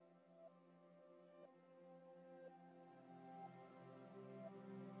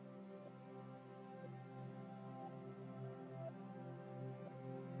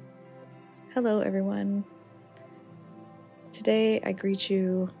Hello, everyone. Today I greet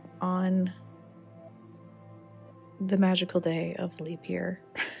you on the magical day of leap year.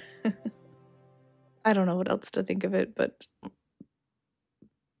 I don't know what else to think of it, but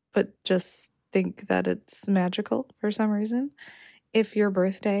just think that it's magical for some reason. If your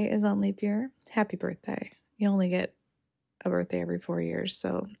birthday is on leap year, happy birthday. You only get a birthday every 4 years,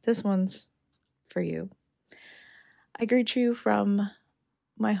 so this one's for you. I greet you from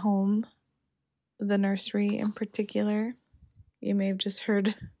my home, the nursery in particular. You may have just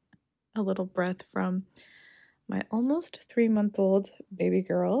heard a little breath from my almost 3-month-old baby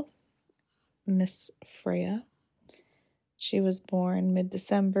girl, Miss Freya. She was born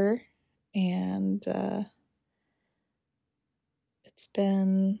mid-December, and it's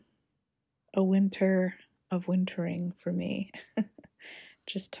been a winter of wintering for me.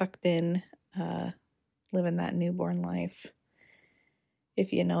 Just tucked in, living that newborn life.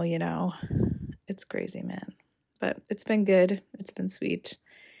 If you know, you know. It's crazy, man. But it's been good. It's been sweet.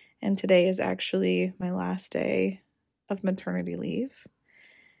 And today is actually my last day of maternity leave.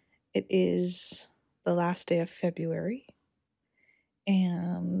 It is the last day of February.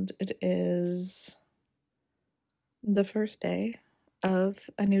 And it is the first day of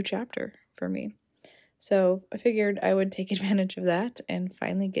a new chapter for me. So I figured I would take advantage of that and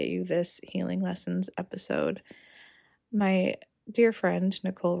finally get you this Healing Lessons episode. My dear friend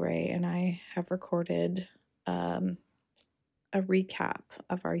Nicole Ray and I have recorded a recap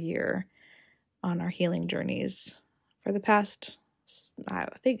of our year on our healing journeys for the past, I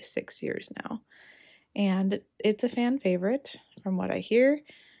think, 6 years now. And it's a fan favorite from what I hear.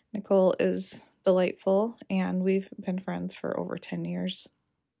 Nicole is delightful, and we've been friends for over 10 years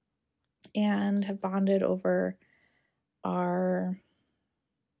and have bonded over our,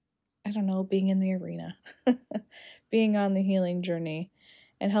 being in the arena, being on the healing journey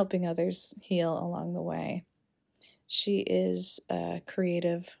and helping others heal along the way. She is a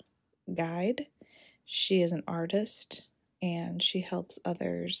creative guide. She is an artist, and she helps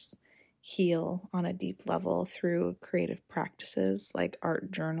others heal on a deep level through creative practices like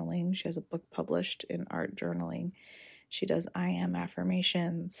art journaling. She has a book published in art journaling. She does I am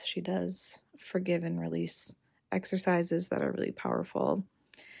affirmations. She does forgive and release exercises that are really powerful.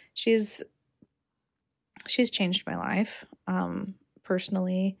 She's changed my life,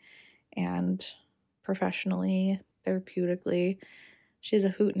 personally and professionally, therapeutically. She's a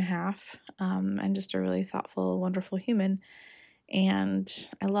hoot and a half, and just a really thoughtful, wonderful human. And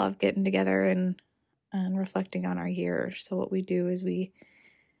I love getting together and reflecting on our year. So what we do is we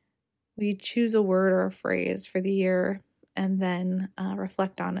choose a word or a phrase for the year, and then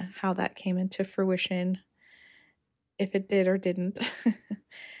reflect on how that came into fruition, if it did or didn't,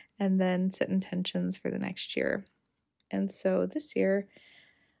 and then set intentions for the next year. And so this year,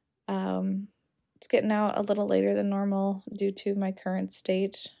 it's getting out a little later than normal due to my current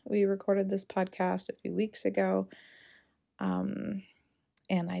state. We recorded this podcast a few weeks ago. And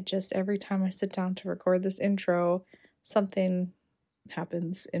I just, every time I sit down to record this intro, something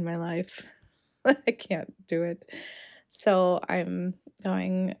happens in my life. I can't do it. So I'm not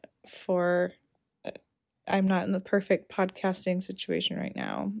in the perfect podcasting situation right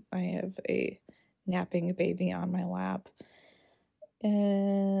now. I have a napping baby on my lap.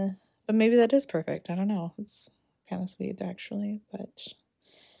 But maybe that is perfect. I don't know. It's kind of sweet, actually. But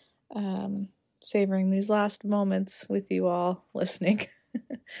savoring these last moments with you all listening.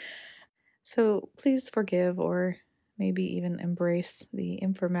 So please forgive or maybe even embrace the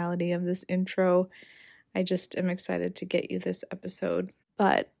informality of this intro. I just am excited to get you this episode.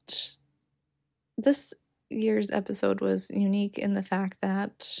 But this year's episode was unique in the fact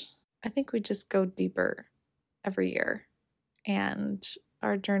that I think we just go deeper every year, and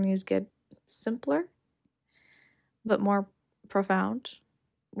our journeys get simpler but more profound,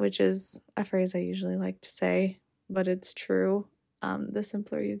 which is a phrase I usually like to say, but it's true. The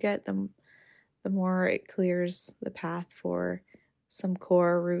simpler you get, the more it clears the path for some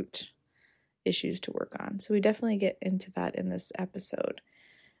core root issues to work on. So we definitely get into that in this episode,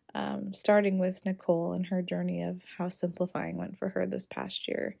 starting with Nicole and her journey of how simplifying went for her this past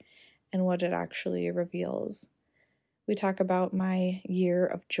year and what it actually reveals. We talk about my year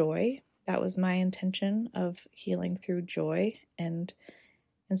of joy. That was my intention, of healing through joy, and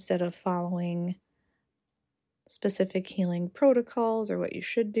instead of following specific healing protocols or what you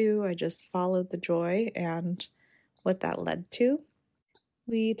should do, I just followed the joy and what that led to.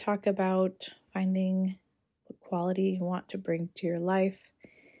 We talk about finding what quality you want to bring to your life,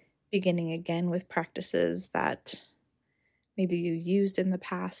 beginning again with practices that maybe you used in the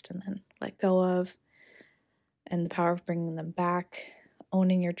past and then let go of, and the power of bringing them back.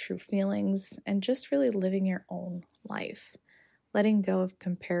 owning your true feelings, and just really living your own life, letting go of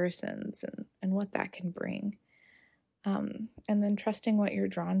comparisons and what that can bring. And then trusting what you're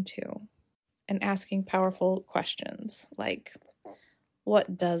drawn to and asking powerful questions like,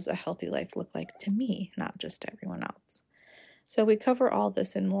 what does a healthy life look like to me, not just to everyone else? So we cover all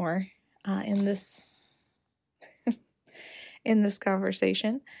this and more in this in this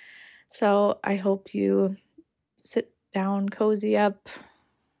conversation. So I hope you sit down, cozy up,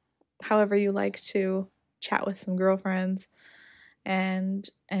 however you like to chat with some girlfriends and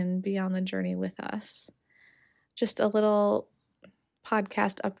be on the journey with us. Just a little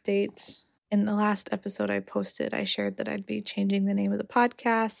podcast update. In the last episode I posted, I shared that I'd be changing the name of the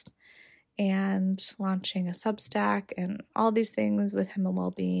podcast and launching a Substack and all these things with Hema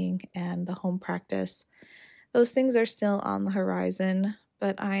Wellbeing and the home practice. Those things are still on the horizon,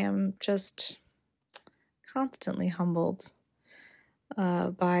 but I am just constantly humbled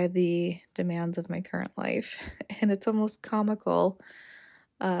by the demands of my current life. And it's almost comical,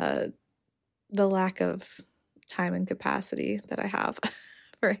 the lack of time and capacity that I have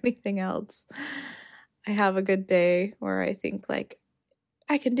for anything else. I have a good day where I think like,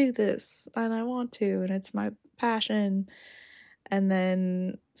 I can do this and I want to, and it's my passion. And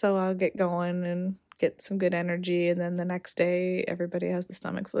then, so I'll get going and get some good energy. And then the next day, everybody has the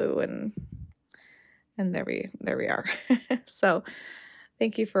stomach flu and there we are. So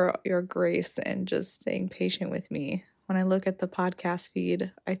thank you for your grace and just staying patient with me. When I look at the podcast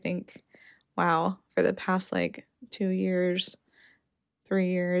feed, I think, wow, for the past like 2 years, 3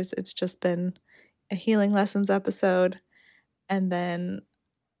 years, it's just been a healing lessons episode and then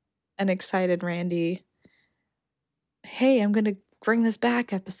an excited Randy, hey, I'm going to bring this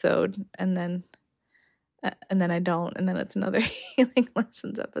back episode. And then I don't. And then it's another healing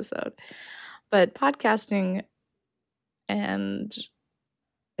lessons episode. But podcasting and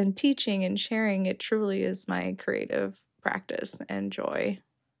teaching and sharing, it truly is my creative practice and joy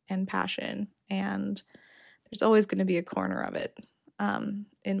and passion. And there's always going to be a corner of it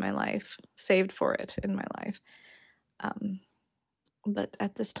in my life, saved for it in my life. But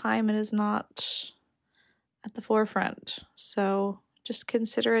at this time, it is not at the forefront. So just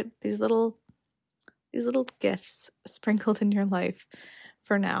consider it these little gifts sprinkled in your life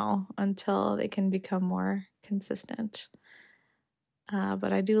for now until they can become more consistent.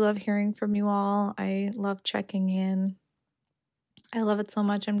 But I do love hearing from you all. I love checking in. I love it so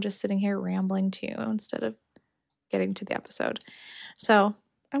much. I'm just sitting here rambling to you instead of getting to the episode. So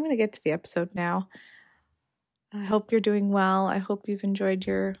I'm going to get to the episode now. I hope you're doing well. I hope you've enjoyed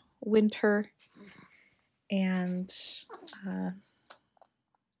your winter and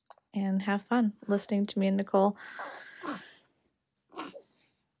have fun listening to me and Nicole.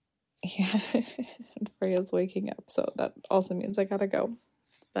 Yeah, Freya's waking up, so that also means I gotta go.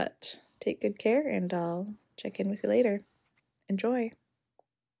 But take good care, and I'll check in with you later. Enjoy.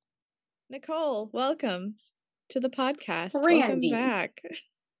 Nicole, welcome to the podcast. Randy. Welcome back.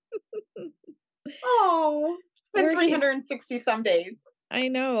 Oh, it's been 360 some days. I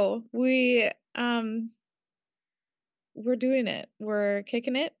know. We're doing it. We're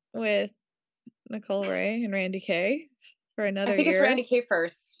kicking it with Nicole Ray and Randy K for another year. I think it's Randy K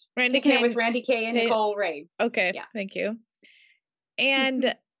first. Kicking it with Randy K and Nicole Ray. Okay, yeah. Thank you.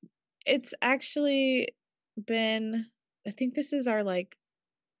 And it's actually been, I think this is our like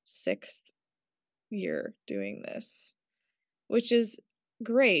 6th year doing this, which is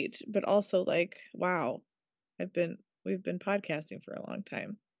great, but also like, wow, we've been podcasting for a long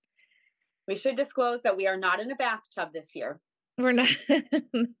time. We should disclose that we are not in a bathtub this year. We're not.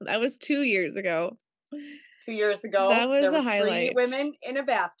 That was 2 years ago. 2 years ago, that was there a highlight. 3 women in a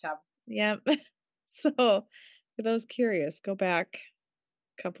bathtub. Yep. So for those curious, go back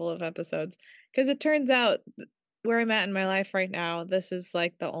a couple of episodes, because it turns out where I'm at in my life right now, this is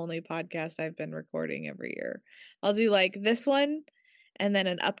like the only podcast I've been recording every year. I'll do like this one and then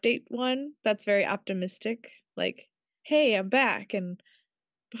an update one that's very optimistic, like, hey, I'm back and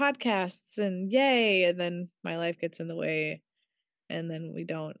podcasts and yay, and then my life gets in the way and then we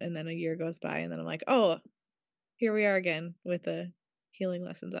don't, and then a year goes by and then I'm like, oh, here we are again with a healing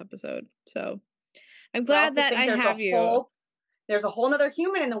lessons episode. So I'm glad that I have you. There's a whole nother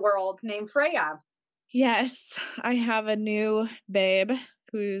human in the world named Freya. Yes, I have a new babe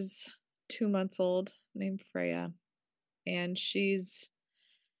who's 2 months old named Freya, and she's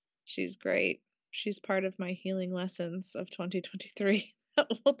great. She's part of my healing lessons of 2023 that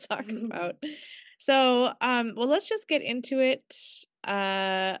we'll talk about. So, well, let's just get into it.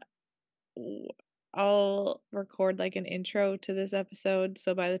 I'll record like an intro to this episode,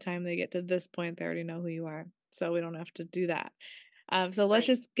 so by the time they get to this point, they already know who you are. So we don't have to do that. So let's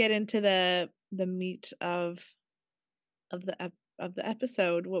just get into the meat of the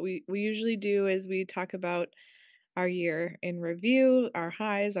episode. What we usually do is we talk about our year in review, our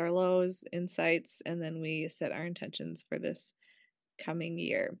highs, our lows, insights, and then we set our intentions for this coming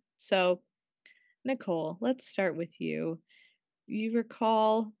year. So, Nicole, let's start with you. You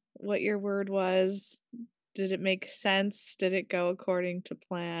recall what your word was? Did it make sense? Did it go according to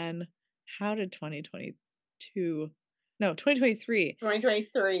plan? How did 2023?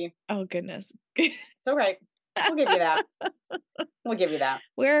 2023. Oh, goodness. It's okay. We'll give you that. We'll give you that.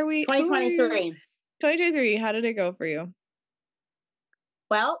 Where are we? 2023. 2023. How did it go for you?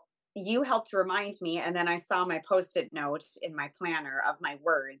 Well, you helped remind me, and then I saw my Post-it note in my planner of my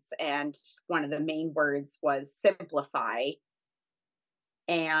words, and one of the main words was simplify.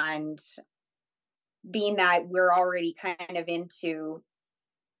 And being that we're already kind of into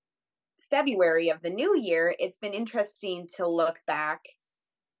February of the new year, it's been interesting to look back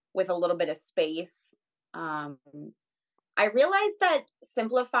with a little bit of space. I realized that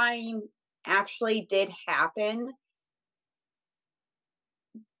simplifying actually did happen,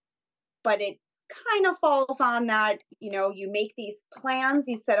 but it kind of falls on that, you make these plans,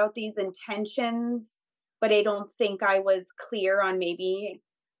 you set out these intentions, but I don't think I was clear on maybe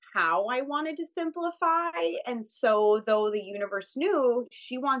how I wanted to simplify. And so, though the universe knew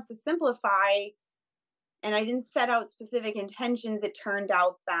she wants to simplify, and I didn't set out specific intentions, it turned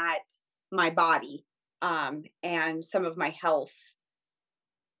out that my body and some of my health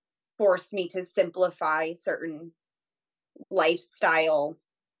forced me to simplify certain lifestyle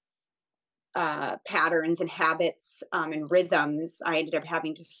patterns and habits and rhythms. I ended up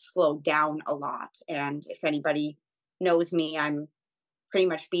having to slow down a lot. And if anybody knows me, I'm pretty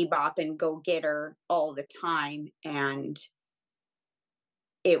much bebop and go getter all the time. And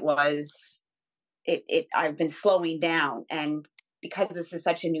I've been slowing down. And because this is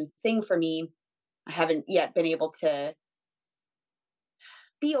such a new thing for me, I haven't yet been able to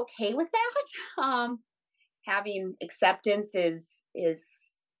be okay with that. Having acceptance is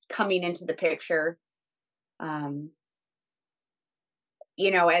coming into the picture. As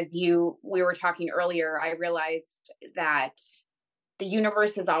we were talking earlier, I realized that the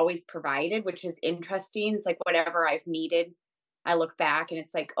universe has always provided, which is interesting. It's like whatever I've needed, I look back and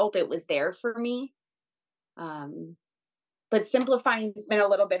it's like, oh, it was there for me. But simplifying has been a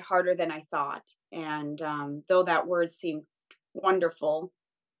little bit harder than I thought. And though that word seemed wonderful,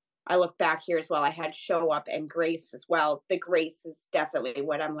 I look back here as well. I had show up and grace as well. The grace is definitely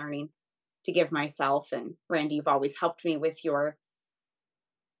what I'm learning to give myself. And Randy, you've always helped me with your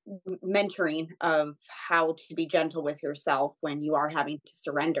mentoring of how to be gentle with yourself when you are having to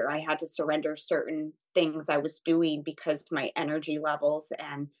surrender. I had to surrender certain things I was doing because my energy levels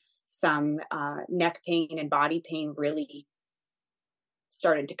and some neck pain and body pain really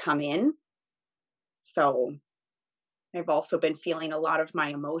started to come in. So I've also been feeling a lot of my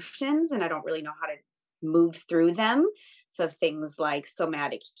emotions and I don't really know how to move through them. So things like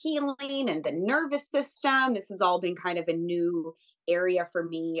somatic healing and the nervous system, this has all been kind of a new area for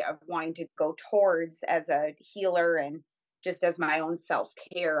me of wanting to go towards as a healer and just as my own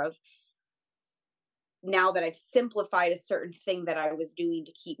self-care of now that I've simplified a certain thing that I was doing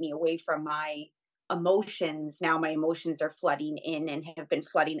to keep me away from my emotions. Now my emotions are flooding in and have been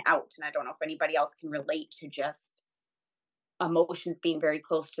flooding out. And I don't know if anybody else can relate to just emotions being very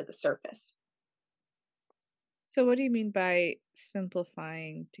close to the surface. So what do you mean by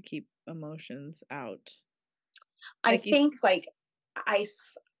simplifying to keep emotions out? I think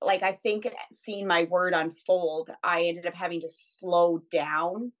seeing my word unfold, I ended up having to slow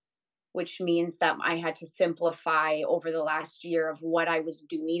down, which means that I had to simplify over the last year of what I was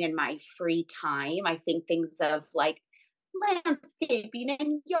doing in my free time. I think things of like landscaping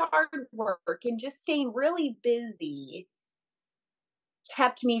and yard work and just staying really busy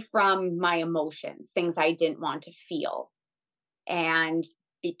kept me from my emotions, things I didn't want to feel. And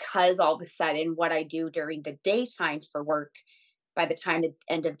because all of a sudden what I do during the daytime for work, by the time the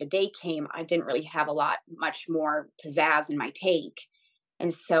end of the day came, I didn't really have much more pizzazz in my take.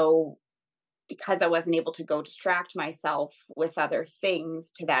 And so because I wasn't able to go distract myself with other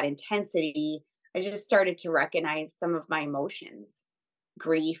things to that intensity, I just started to recognize some of my emotions,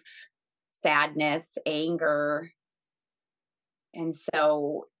 grief, sadness, anger. And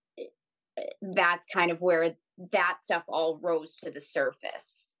so that's kind of where that stuff all rose to the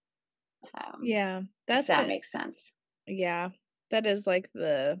surface. Yeah, if that makes sense. Yeah, that is like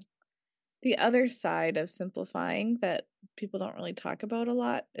the other side of simplifying that people don't really talk about a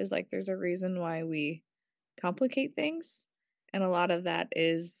lot is like there's a reason why we complicate things, and a lot of that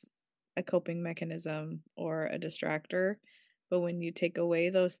is a coping mechanism or a distractor. But when you take away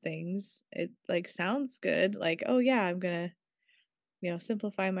those things, it like sounds good. Like, oh yeah, I'm gonna,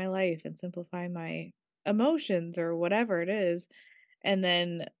 simplify my life and simplify my emotions or whatever it is. And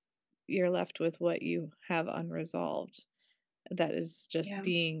then you're left with what you have unresolved that is just Yeah.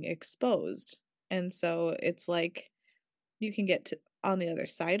 being exposed. And so it's like you can get to on the other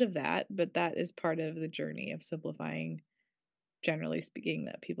side of that, but that is part of the journey of simplifying, generally speaking,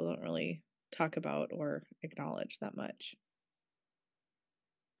 that people don't really talk about or acknowledge that much.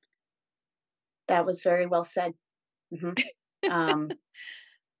 That was very well said. Mhm. Um,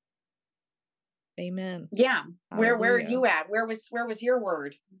 Amen. yeah. Where are Hallelujah. you at? Where was your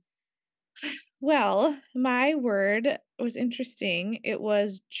word? Well, my word was interesting. It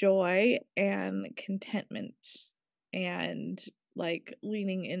was joy and contentment, and like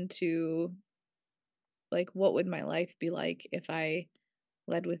leaning into like what would my life be like if I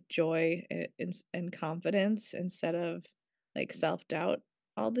led with joy and confidence instead of like self-doubt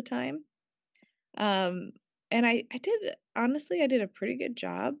all the time. Um and I did, honestly, I did a pretty good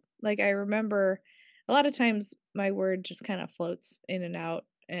job. Like I remember a lot of times my word just kind of floats in and out,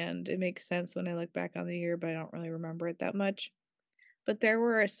 and it makes sense when I look back on the year, but I don't really remember it that much. But there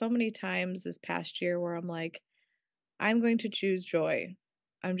were so many times this past year where I'm like, I'm going to choose joy.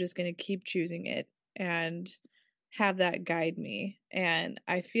 I'm just going to keep choosing it and have that guide me. And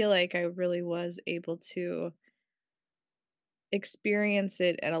I feel like I really was able to experience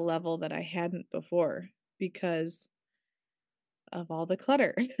it at a level that I hadn't before because of all the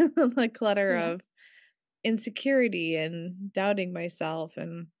clutter, the clutter Yeah. of insecurity and doubting myself.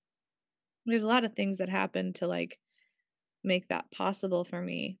 And there's a lot of things that happen to like make that possible for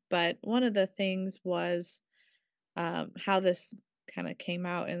me. But one of the things was how this kind of came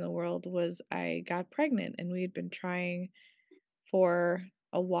out in the world was I got pregnant, and we had been trying for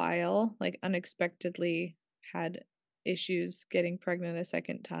a while, like unexpectedly had issues getting pregnant a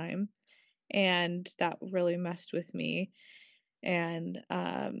second time. And that really messed with me. And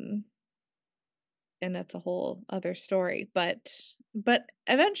and that's a whole other story. But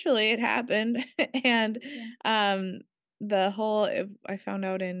eventually it happened. And Yeah. um the whole I found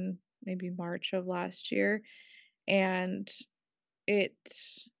out in maybe March of last year. And it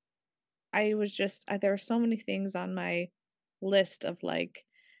I was just there were so many things on my list of like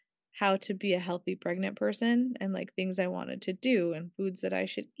how to be a healthy pregnant person, and like things I wanted to do and foods that I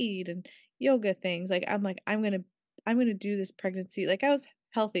should eat and yoga things. Like I'm going to do this pregnancy. Like I was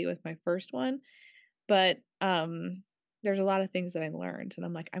healthy with my first one, but there's a lot of things that I learned, and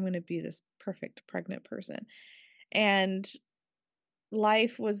I'm like I'm going to be this perfect pregnant person. And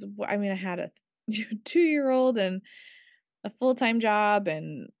life was, I mean, I had a 2-year-old and a full-time job,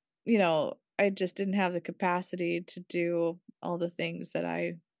 and I just didn't have the capacity to do all the things that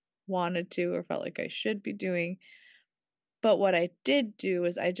I wanted to or felt like I should be doing. But what I did do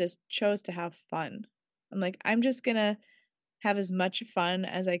is I just chose to have fun. I'm like, I'm just going to have as much fun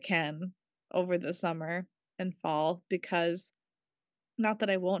as I can over the summer and fall, because not that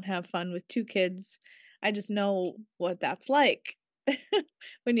I won't have fun with 2 kids, I just know what that's like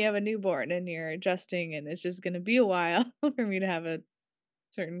when you have a newborn and you're adjusting, and it's just going to be a while for me to have a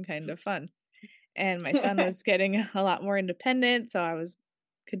certain kind of fun. And my son was getting a lot more independent, so I was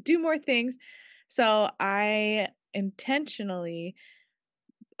could do more things. So I intentionally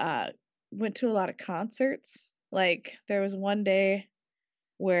uh went to a lot of concerts. Like there was one day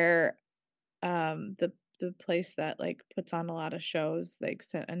where the place that like puts on a lot of shows like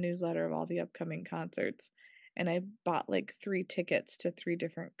sent a newsletter of all the upcoming concerts, and I bought like 3 tickets to 3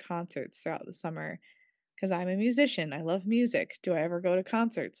 different concerts throughout the summer because I'm a musician. I love music. Do I ever go to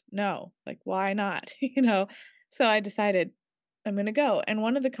concerts? No. Like, why not? So I decided I'm going to go. And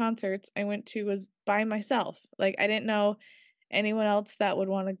one of the concerts I went to was by myself. Like, I didn't know anyone else that would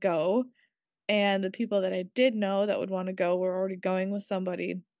want to go. And the people that I did know that would want to go were already going with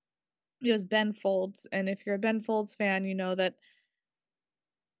somebody. It was Ben Folds. And if you're a Ben Folds fan, you know that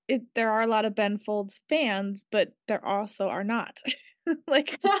there are a lot of Ben Folds fans, but there also are not.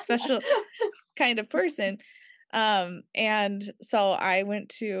 Like, it's a special kind of person. And so I went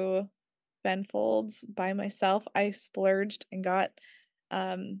to Ben Folds by myself. I splurged and got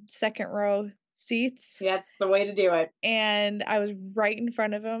second row seats, That's the way to do it. and I was right in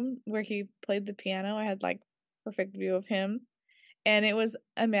front of him where he played the piano. I had like perfect view of him, and it was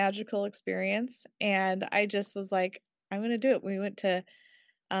a magical experience. And I just was like, I'm gonna do it. We went to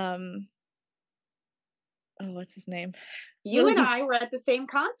um oh, what's his name? You and William. I were at the same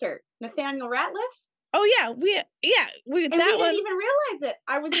concert. Nathaniel Ratliff? Oh yeah, we And we that didn't one. even realize it.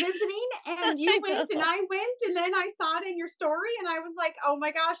 I was visiting and you I went and know. I went and then I saw it in your story and I was like, "Oh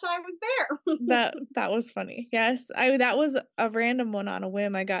my gosh, I was there." That was funny. Yes, I that was a random one on a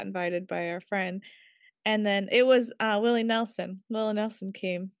whim. I got invited by our friend, and then it was Willie Nelson. Willie Nelson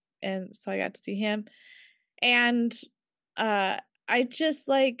came, and so I got to see him. And I just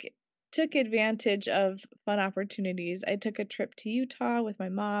like took advantage of fun opportunities. I took a trip to Utah with my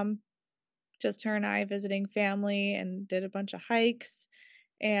mom, just her and I visiting family, and did a bunch of hikes.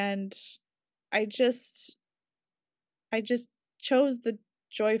 And I just I just chose the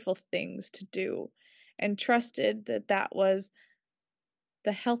joyful things to do and trusted that that was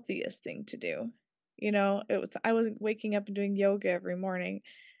the healthiest thing to do. You know, I wasn't waking up and doing yoga every morning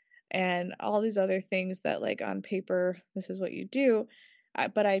and all these other things that like on paper this is what you do,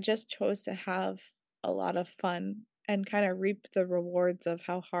 but I just chose to have a lot of fun and kind of reap the rewards of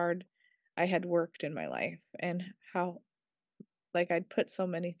how hard I had worked in my life and how like I'd put so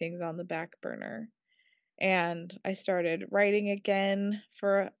many things on the back burner. And I started writing again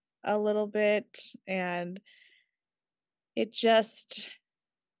for a little bit, and it just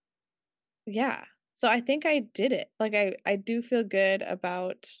yeah. So I think I did it. Like I do feel good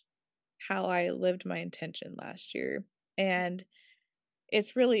about how I lived my intention last year. And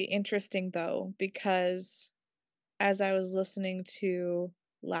it's really interesting though, because as I was listening to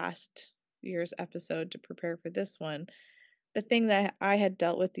last year's episode to prepare for this one, the thing that I had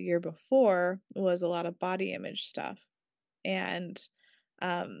dealt with the year before was a lot of body image stuff. And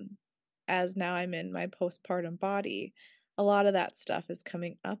um, as now I'm in my postpartum body, a lot of that stuff is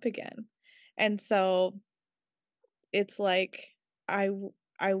coming up again. And so it's like I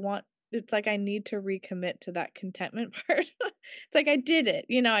I want it's like I need to recommit to that contentment part. It's like I did it.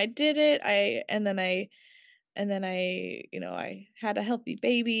 You know, I did it. I had a healthy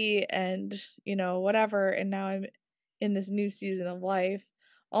baby and, whatever, and now I'm in this new season of life,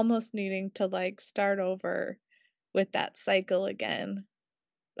 almost needing to like start over with that cycle again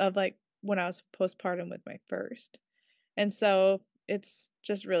of like when I was postpartum with my first. And so it's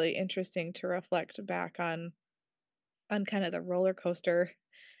just really interesting to reflect back on kind of the roller coaster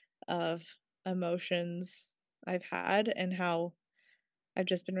of emotions I've had and how I've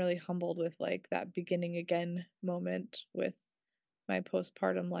just been really humbled with like that beginning again moment with my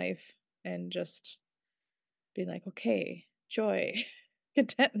postpartum life and just being like, okay, joy,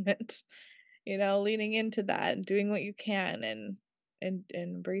 contentment, leaning into that and doing what you can and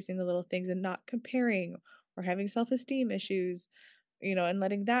embracing the little things and not comparing or having self-esteem issues, and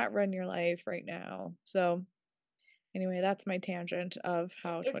letting that run your life right now. So anyway, that's my tangent of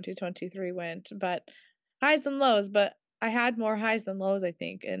how It's 2023 went, but highs and lows, but I had more highs than lows, I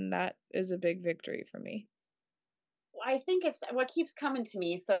think, and that is a big victory for me. I think it's what keeps coming to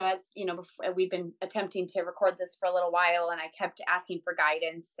me. So as you know, we've been attempting to record this for a little while, and I kept asking for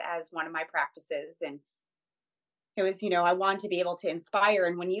guidance as one of my practices. And it was, I want to be able to inspire.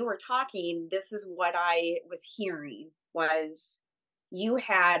 And when you were talking, this is what I was hearing was you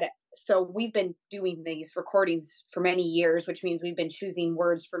had. So we've been doing these recordings for many years, which means we've been choosing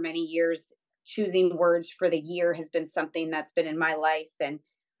words for many years. Choosing words for the year has been something that's been in my life, and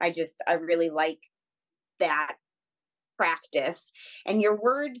I really like that practice. And your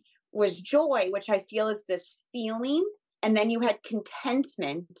word was joy, which I feel is this feeling. And then you had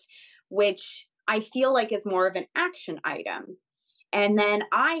contentment, which I feel like is more of an action item. And then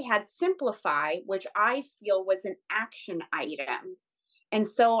I had simplify, which I feel was an action item. And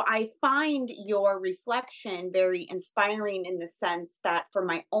so I find your reflection very inspiring in the sense that for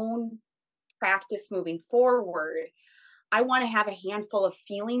my own practice moving forward, I want to have a handful of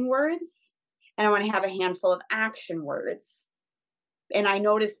feeling words and I want to have a handful of action words. And I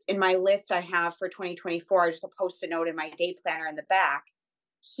noticed in my list I have for 2024, I just post a note in my day planner in the back: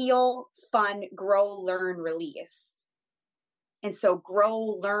 heal, fun, grow, learn, release. And so grow,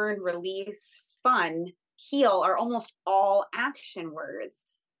 learn, release, fun, heal are almost all action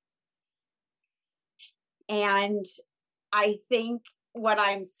words. And I think what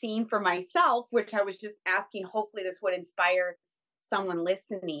I'm seeing for myself, which I was just asking, hopefully this would inspire someone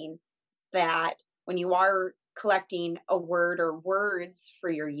listening, is that when you are collecting a word or words for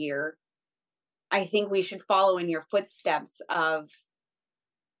your year, I think we should follow in your footsteps of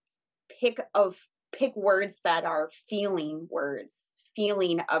pick words that are feeling words,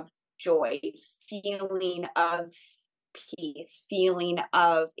 feeling of joy, feeling of peace, feeling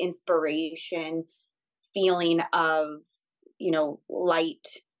of inspiration, feeling of light.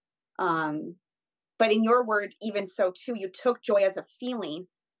 But in your word, even so too, you took joy as a feeling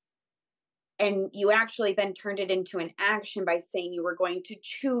and you actually then turned it into an action by saying you were going to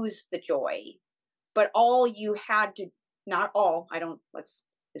choose the joy. but all you had to, not all,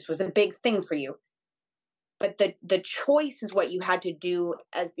 this was a big thing for you, but the choice is what you had to do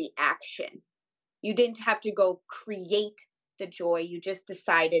as the action. You didn't have to go create the joy. You just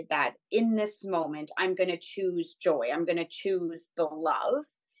decided that in this moment, I'm going to choose joy. I'm going to choose the love.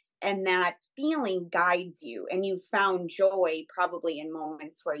 And that feeling guides you. And you found joy probably in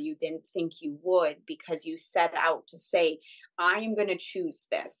moments where you didn't think you would, because you set out to say, I am going to choose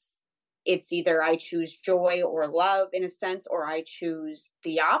this. It's either I choose joy or love in a sense, or I choose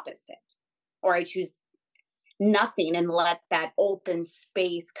the opposite, or I choose nothing and let that open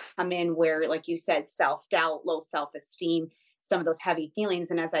space come in where, like you said, self-doubt, low self-esteem, some of those heavy feelings.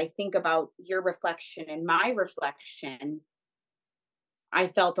 And as I think about your reflection and my reflection, I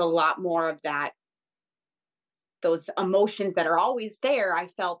felt a lot more of that, those emotions that are always there. I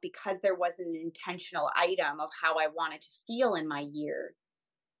felt because there wasn't an intentional item of how I wanted to feel in my year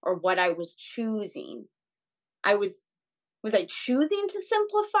or what I was choosing. Was I choosing to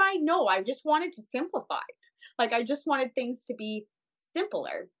simplify? No, I just wanted to simplify. Like I just wanted things to be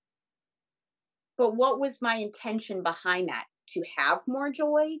simpler. But what was my intention behind that? To have more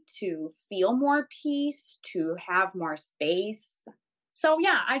joy, to feel more peace, to have more space. So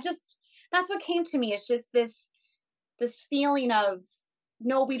yeah, that's what came to me. It's just this feeling of,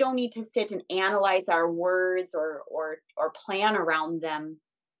 no, we don't need to sit and analyze our words or plan around them.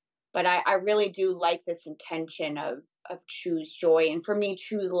 But I really do like this intention of choose joy. And for me,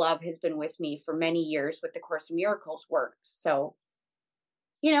 choose love has been with me for many years with the Course in Miracles work. So,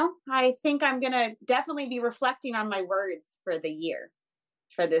 I think I'm going to definitely be reflecting on my words for the year,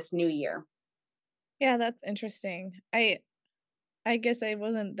 for this new year. Yeah, that's interesting. I guess I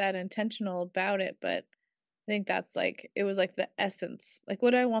wasn't that intentional about it, but I think that's it was like the essence. Like,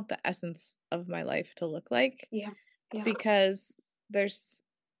 what do I want the essence of my life to look like? Yeah. Because there's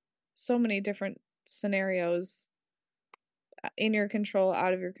so many different scenarios in your control,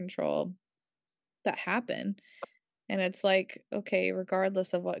 out of your control that happen. And it's like, okay,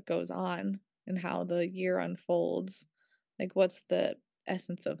 regardless of what goes on and how the year unfolds, like what's the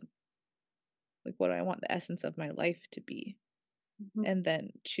essence of, like what I want the essence of my life to be. Mm-hmm. And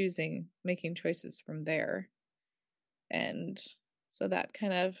then making choices from there. And so that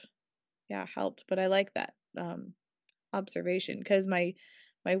kind of, helped. But I like that observation, because my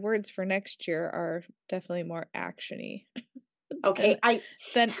words for next year are definitely more action-y. Okay,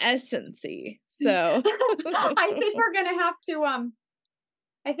 than essence-y. So I think we're gonna have to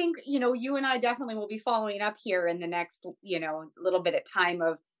I think you and I definitely will be following up here in the next little bit of time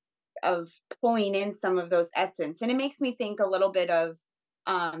of pulling in some of those essence. And it makes me think a little bit of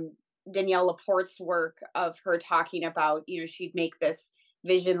Danielle Laporte's work of her talking about, she'd make this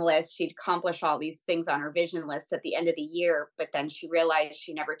vision list, she'd accomplish all these things on her vision list at the end of the year, but then she realized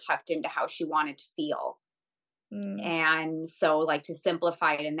she never tucked into how she wanted to feel. And so, like, to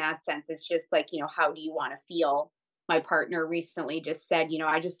simplify it in that sense, it's just like, how do you want to feel? My partner recently just said,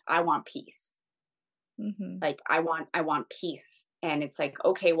 I want peace. Mm-hmm. Like, I want peace. And it's like,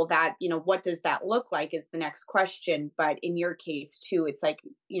 okay, well, that, what does that look like is the next question. But in your case too, it's like,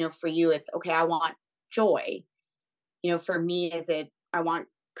 for you, it's okay, I want joy. For me, I want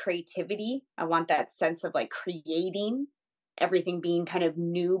creativity. I want that sense of like creating, everything being kind of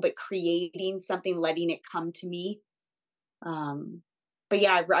new, but creating something, letting it come to me. But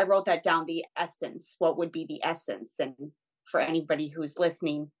yeah, I wrote that down, the essence. What would be the essence? And for anybody who's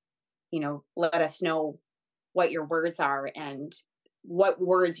listening, let us know what your words are and what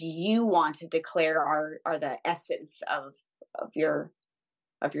words you want to declare are the essence of your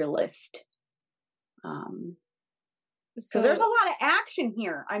list. Because there's a lot of action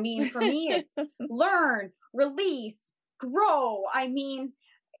here. I mean, for me, it's learn, release, grow. I mean,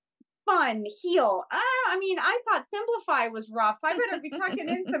 fun, heal. I thought simplify was rough. I better be tucking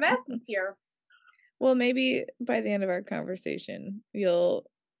in some essence here. Well, maybe by the end of our conversation, you'll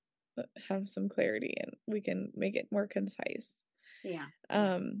have some clarity and we can make it more concise. Yeah.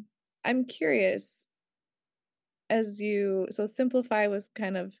 I'm curious, so simplify was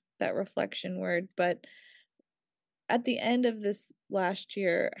kind of that reflection word, but at the end of this last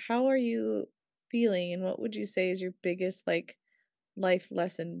year, how are you feeling, and what would you say is your biggest life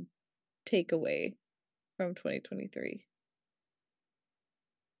lesson takeaway from 2023?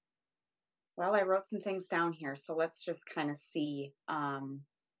 Well, I wrote some things down here, so let's just kind of see.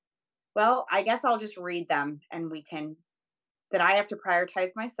 Well, I guess I'll just read them, and that I have to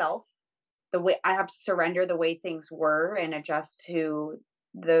prioritize myself, the way I have to surrender the way things were and adjust to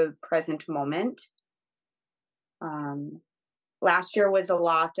the present moment. Last year was a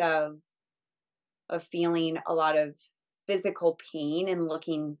lot of feeling a lot of physical pain and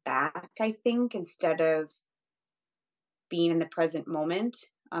looking back, I think, instead of being in the present moment,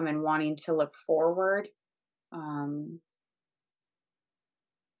 and wanting to look forward. Um,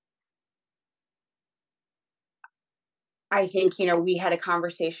 I think, we had a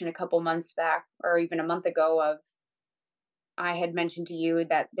conversation a couple months back or even a month ago of I had mentioned to you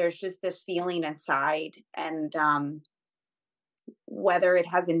that there's just this feeling inside, and whether it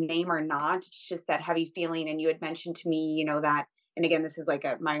has a name or not, it's just that heavy feeling. And you had mentioned to me, that, and again, this is like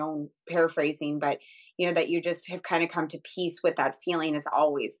my own paraphrasing, but that you just have kind of come to peace with that feeling is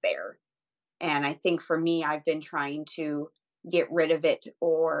always there. And I think for me, I've been trying to get rid of it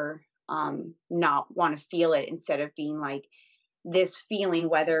or not want to feel it, instead of being like this feeling,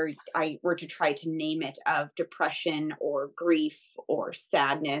 whether I were to try to name it, of depression or grief or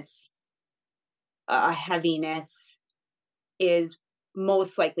sadness, heaviness, is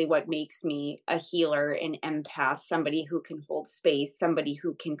most likely what makes me a healer, an empath, somebody who can hold space, somebody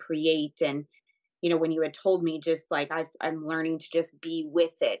who can create. And when you had told me, just like I'm learning to just be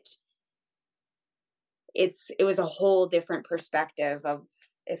with it, it was a whole different perspective of,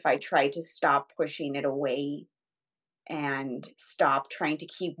 if I try to stop pushing it away and stop trying to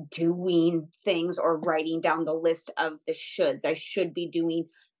keep doing things or writing down the list of the shoulds. I should be doing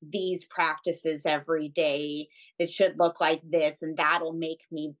these practices every day. It should look like this, and that'll make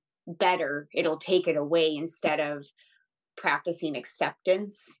me better. It'll take it away, instead of practicing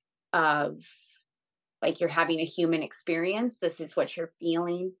acceptance of, like, you're having a human experience. This is what you're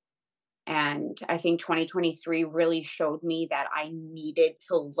feeling. And I think 2023 really showed me that I needed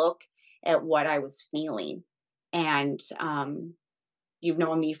to look at what I was feeling. And you've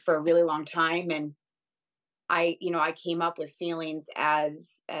known me for a really long time, and I came up with feelings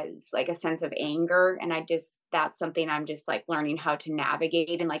as like a sense of anger, and that's something I'm just like learning how to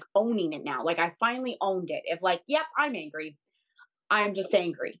navigate and like owning it now. Like, I finally owned it. If, like, yep, I'm angry. I'm just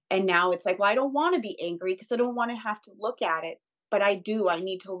angry. And now it's like, well, I don't want to be angry because I don't want to have to look at it. But I do. I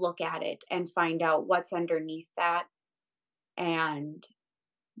need to look at it and find out what's underneath that, and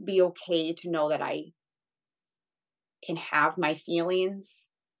be okay to know that I can have my feelings.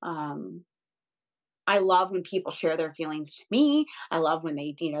 I love when people share their feelings to me. I love when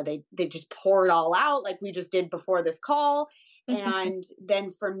they just pour it all out, like we just did before this call. And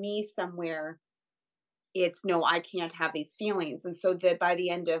then for me, somewhere, it's, no, I can't have these feelings. And so that by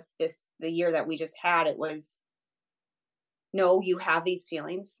the end of the year that we just had, it was, no, you have these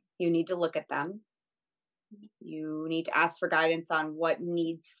feelings. You need to look at them. You need to ask for guidance on what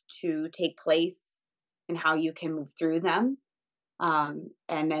needs to take place and how you can move through them. And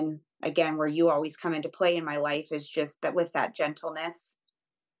then again, where you always come into play in my life is just that, with that gentleness.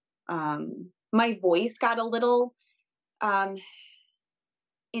 My voice got a little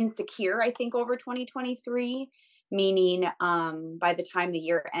insecure, I think, over 2023, meaning by the time the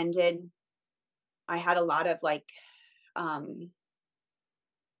year ended, I had a lot of like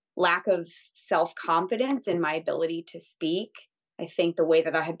lack of self-confidence in my ability to speak. I think the way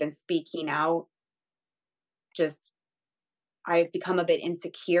that I had been speaking out, just I've become a bit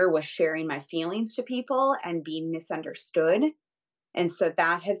insecure with sharing my feelings to people and being misunderstood. And so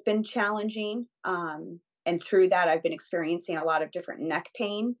that has been challenging. And through that, I've been experiencing a lot of different neck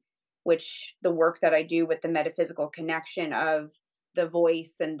pain, which the work that I do with the metaphysical connection of the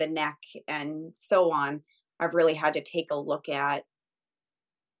voice and the neck and so on, I've really had to take a look at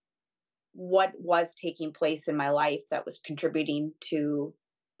what was taking place in my life that was contributing to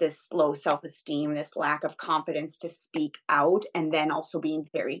this low self-esteem, this lack of confidence to speak out, and then also being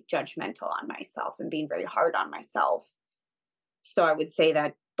very judgmental on myself and being very hard on myself. So I would say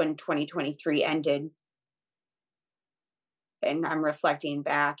that when 2023 ended and I'm reflecting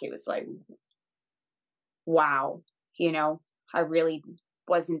back, it was like, wow, I really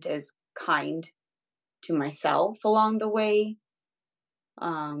wasn't as kind to myself along the way.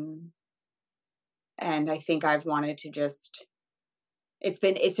 And I think I've wanted to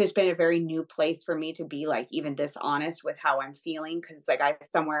it's just been a very new place for me to be like even this honest with how I'm feeling. Cause like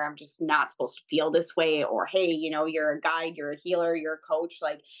somewhere I'm just not supposed to feel this way, or, hey, you're a guide, you're a healer, you're a coach.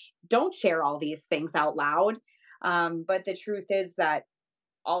 Like, don't share all these things out loud. But the truth is that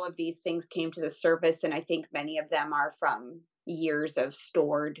all of these things came to the surface. And I think many of them are from years of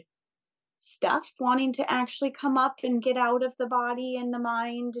stored stuff wanting to actually come up and get out of the body and the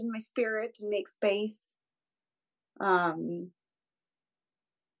mind and my spirit and make space.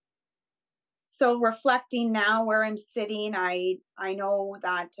 So reflecting now where I'm sitting, I know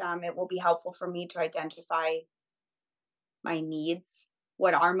that it will be helpful for me to identify my needs.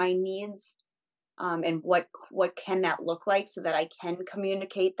 What are my needs? And what can that look like, so that I can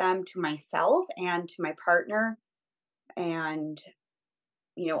communicate them to myself and to my partner, and,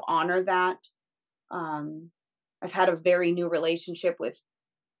 honor that. I've had a very new relationship with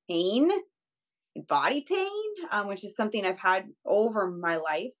pain and body pain, which is something I've had over my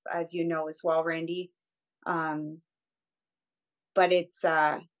life, as you know as well, Randy. Um, but it's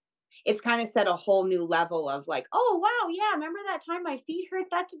kind of set a whole new level of like, oh wow, yeah, remember that time my feet hurt?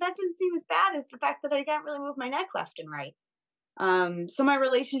 That didn't seem as bad as the fact that I can't really move my neck left and right. So my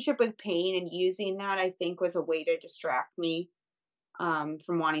relationship with pain and using that, I think, was a way to distract me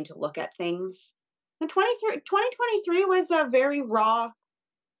from wanting to look at things. And 2023 was a very raw,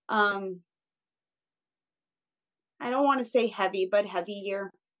 um, I don't want to say heavy, but heavy year.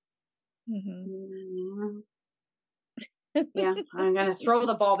 Mm-hmm. Mm, yeah, I'm going to throw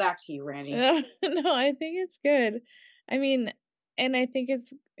the ball back to you, Randy. No, I think it's good. I mean, and I think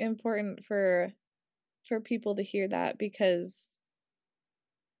it's important for people to hear that, because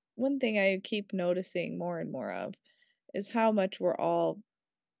one thing I keep noticing more and more of is how much we're all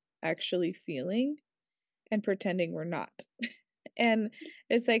actually feeling and pretending we're not. And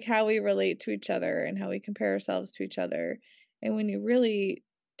it's like how we relate to each other and how we compare ourselves to each other. And when you really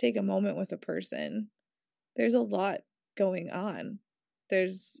take a moment with a person, there's a lot going on.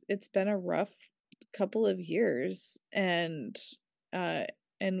 It's been a rough couple of years, uh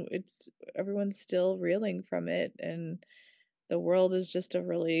and it's everyone's still reeling from it, and the world is just a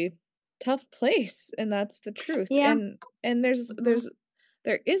really tough place, and that's the truth. Yeah. And Mhm.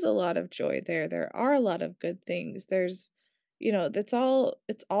 there is a lot of joy there. There are a lot of good things. It's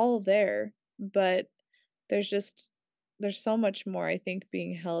all there, but there's just there's so much more, I think,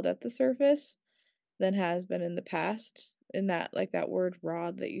 being held at the surface than has been in the past. In that, like, that word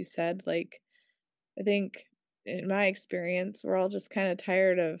raw that you said, like, I think in my experience, we're all just kind of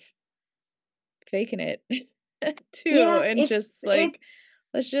tired of faking it too, Yeah, and just it's like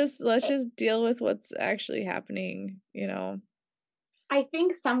let's just deal with what's actually happening. I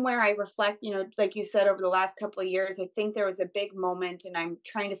think somewhere I reflect, like you said, over the last couple of years, I think there was a big moment, and I'm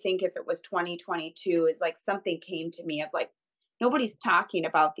trying to think if it was 2022, is like something came to me of like, nobody's talking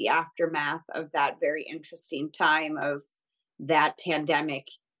about the aftermath of that very interesting time of that pandemic.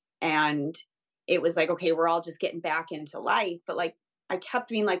 And it was like, okay, we're all just getting back into life. But like, I kept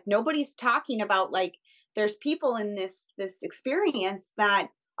being like, nobody's talking about like, there's people in this experience that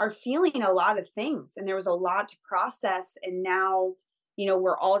are feeling a lot of things, and there was a lot to process. And now,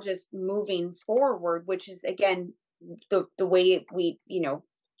 we're all just moving forward, which is again the way we,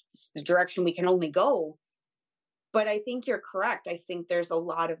 the direction we can only go. But I think you're correct. I think there's a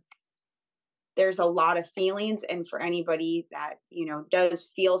lot of feelings, and for anybody that, does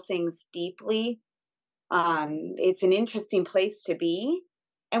feel things deeply, it's an interesting place to be.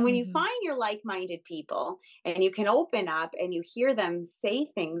 And when you Mhm. find your like-minded people and you can open up and you hear them say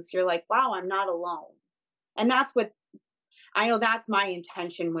things, you're like, wow, I'm not alone. And that's what I know, that's my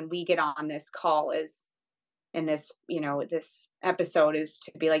intention when we get on this call, is in this episode, is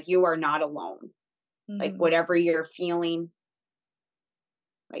to be like, you are not alone. Like, Mhm. whatever you're feeling,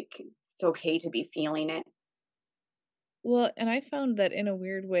 like, it's okay to be feeling it. Well, and I found that in a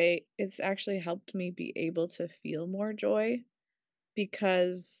weird way, it's actually helped me be able to feel more joy,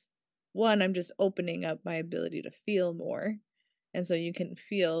 because one, I'm just opening up my ability to feel more. And so you can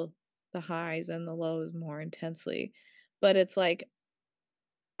feel the highs and the lows more intensely. But it's like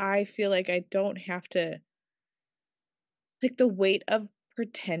I feel like I don't have to, like, the weight of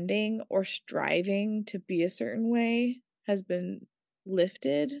pretending or striving to be a certain way has been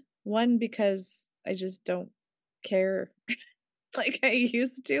lifted. One, because I just don't care like I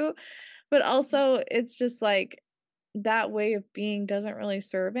used to, but also it's just like that way of being doesn't really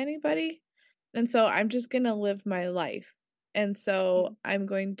serve anybody. And so I'm just going to live my life. And so I'm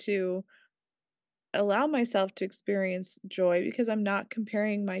going to allow myself to experience joy, because I'm not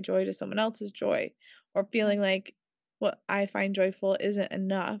comparing my joy to someone else's joy, or feeling like what I find joyful isn't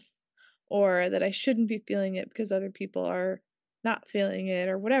enough, or that I shouldn't be feeling it because other people are not feeling it,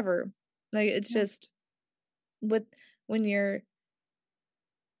 or whatever. Like, it's Yeah. just with when you're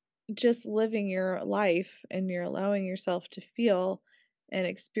just living your life and you're allowing yourself to feel and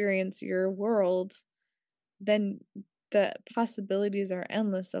experience your world, then the possibilities are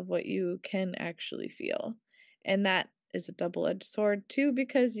endless of what you can actually feel. And that is a double-edged sword too,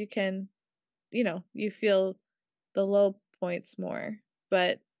 because you feel the low points more.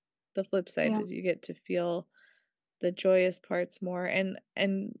 But the flip side Yeah. is you get to feel the joyous parts more, and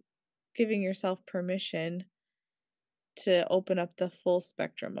giving yourself permission to open up the full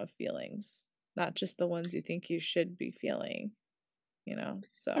spectrum of feelings, not just the ones you think you should be feeling. And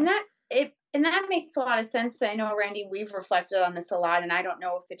So, that makes a lot of sense. I know, Randy, we've reflected on this a lot, and I don't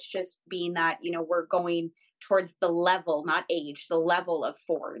know if it's just being that, we're going towards the level, not age, the level of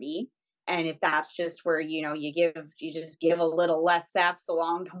 40. And if that's just where, you just give a little less F's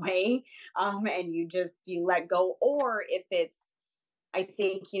along the way, and you let go. Or if it's, I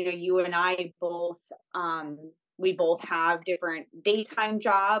think, you and I both, we both have different daytime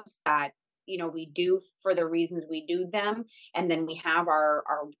jobs that, we do for the reasons we do them. And then we have our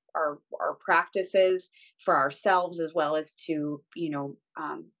practices for ourselves, as well as to,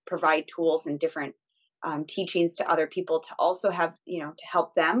 provide tools and different teachings to other people to also have, to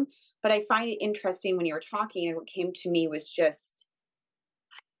help them. But I find it interesting when you were talking, and what came to me was just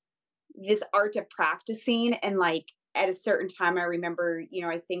this art of practicing. And like at a certain time, I remember,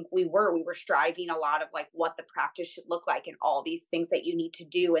 I think we were striving a lot of like what the practice should look like and all these things that you need to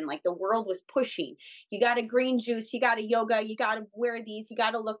do. And like the world was pushing, you got to green juice, you got to yoga, you got to wear these, you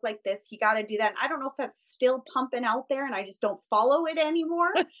got to look like this, you got to do that. And I don't know if that's still pumping out there, and I just don't follow it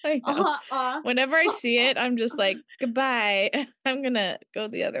anymore. I know. Whenever I see it, I'm just like, goodbye. I'm going to go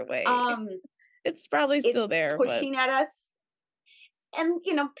the other way. It's probably still there, pushing at us. And,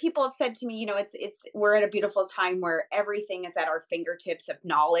 people have said to me, we're at a beautiful time where everything is at our fingertips of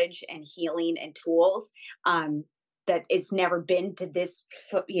knowledge and healing and tools, that it's never been to this,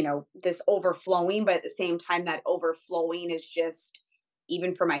 this overflowing. But at the same time, that overflowing is just,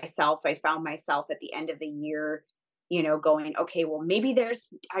 even for myself, I found myself at the end of the year, going, okay, well, maybe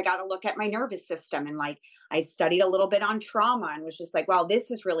I got to look at my nervous system. And like, I studied a little bit on trauma and was just like, wow,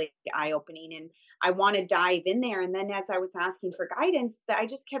 this is really eye-opening. And I want to dive in there. And then as I was asking for guidance, that I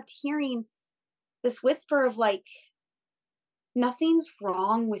just kept hearing this whisper of like, nothing's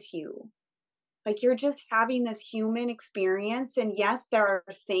wrong with you. Like, you're just having this human experience. And yes, there are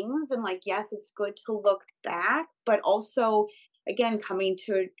things, and like, yes, it's good to look back, but also, again, coming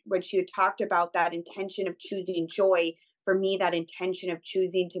to what you talked about, that intention of choosing joy. For me, that intention of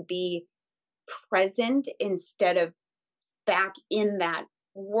choosing to be present instead of back in that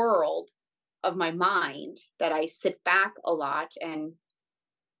world of my mind, that I sit back a lot, and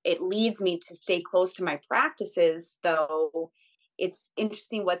it leads me to stay close to my practices, though it's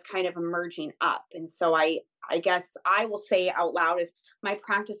interesting what's kind of emerging up. And so I guess I will say out loud is my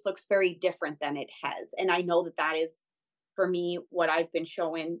practice looks very different than it has. And I know that is, for me, what I've been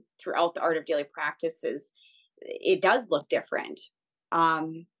showing throughout the Art of Daily Practice is it does look different.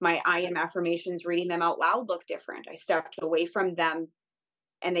 My I am affirmations, reading them out loud, look different. I stepped away from them,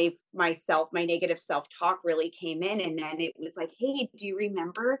 and my negative self-talk really came in. And then it was like, hey, do you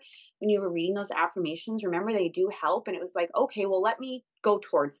remember when you were reading those affirmations? Remember, they do help. And it was like, okay, well, let me go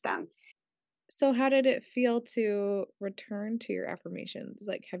towards them. So how did it feel to return to your affirmations?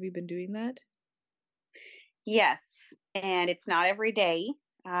 Like, have you been doing that? Yes. And it's not every day,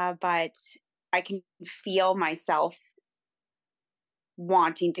 but I can feel myself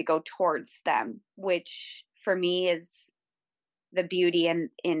wanting to go towards them, which for me is the beauty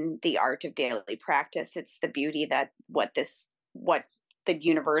in the Art of Daily Practice. It's the beauty that what the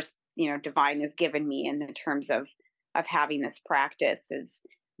universe, divine, has given me in the terms of having this practice, is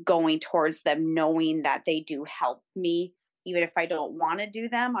going towards them, knowing that they do help me. Even if I don't want to do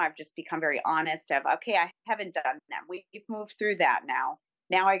them, I've just become very honest of, okay, I haven't done them. We've moved through that now.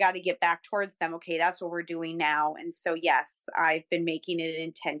 Now I got to get back towards them. Okay, that's what we're doing now. And so, yes, I've been making it an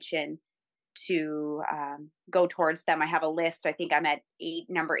intention to go towards them. I have a list. I think I'm at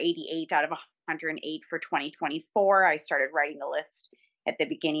number 88 out of 108 for 2024. I started writing the list at the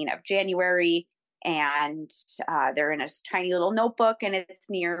beginning of January, and they're in a tiny little notebook, and it's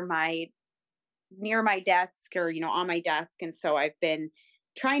near my desk, or on my desk. And so I've been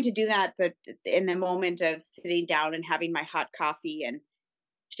trying to do that in the moment of sitting down and having my hot coffee and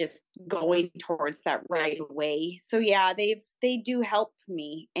just going towards that right away. So yeah, they do help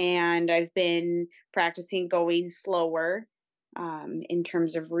me, and I've been practicing going slower in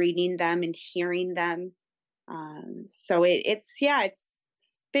terms of reading them and hearing them. So it's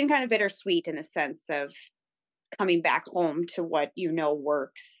been kind of bittersweet in the sense of coming back home to what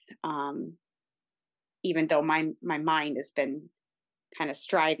works. Even though my mind has been kind of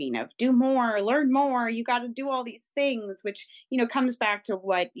striving of do more, learn more, you got to do all these things, which, comes back to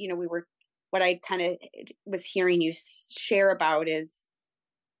what, what I kind of was hearing you share about is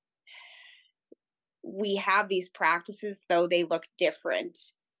we have these practices, though they look different.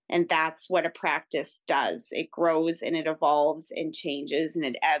 And that's what a practice does. It grows and it evolves and changes and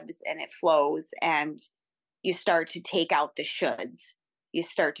it ebbs and it flows. And you start to take out the shoulds. You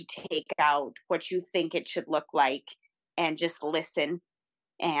start to take out what you think it should look like and just listen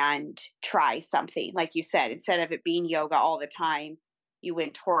and try something. Like you said, instead of it being yoga all the time, you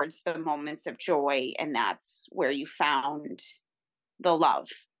went towards the moments of joy, and that's where you found the love.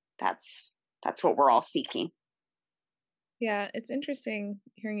 That's that's what we're all seeking. Yeah, it's interesting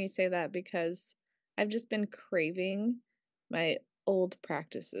hearing you say that because I've just been craving my old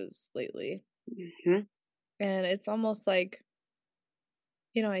practices lately. Mm-hmm. And it's almost like,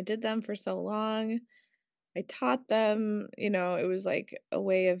 I did them for so long. I taught them, it was like a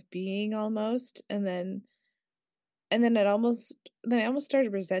way of being almost. And then I almost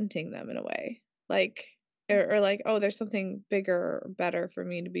started resenting them in a way. Like, or like, oh, there's something bigger or better for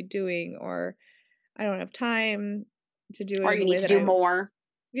me to be doing, or I don't have time to do it Or in you the way need to that do more.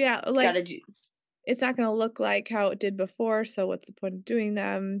 yeah, You like gotta do. it's not going to look like how it did before, so what's the point of doing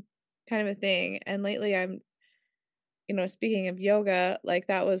them, kind of a thing. And lately speaking of yoga, like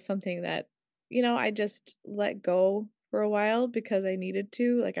that was something that, I just let go for a while because I needed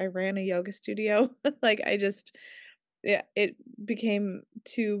to. Like I ran a yoga studio. Like yeah, it became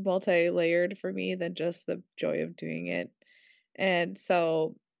too multi-layered for me than just the joy of doing it. And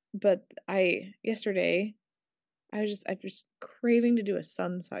so, but yesterday, I'm just craving to do a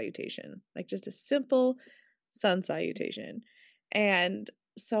sun salutation, like just a simple sun salutation. And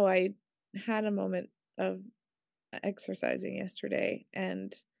so I had a moment of exercising yesterday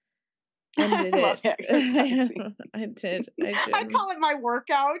and ended I love it. exercising. I did. I I did. call it my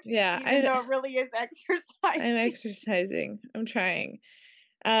workout, Yeah, even though it really is I'm exercising. exercising. I'm trying.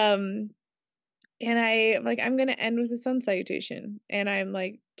 Um, and I'm gonna end with a sun salutation. And I'm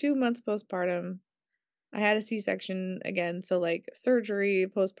like 2 months postpartum. I had a C-section again, so like surgery,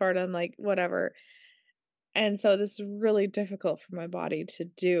 postpartum, like whatever. And so this is really difficult for my body to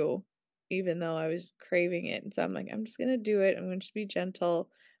do, even though I was craving it. And so I'm like, I'm just gonna do it. I'm gonna just be gentle.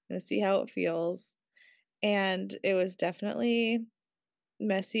 I'm gonna see how it feels. And it was definitely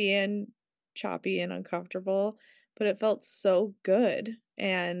messy and choppy and uncomfortable, but it felt so good.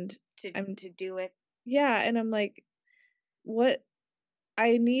 And to do it. yeah, and I'm like, what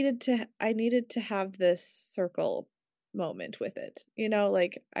I needed to have this circle moment with it.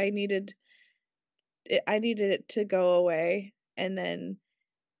 Like I needed it to go away, and then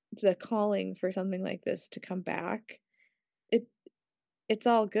the calling for something like this to come back. It it's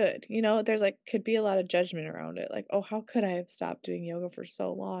all good. There's like could be a lot of judgment around it. Like, "Oh, how could I have stopped doing yoga for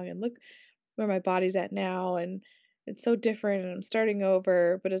so long and look where my body's at now and it's so different and I'm starting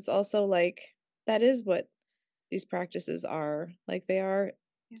over." But it's also like that is what these practices are. Like they are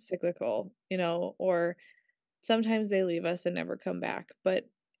cyclical, or sometimes they leave us and never come back. But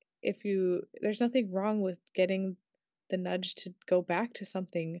there's nothing wrong with getting the nudge to go back to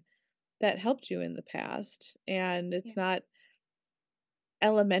something that helped you in the past. And it's not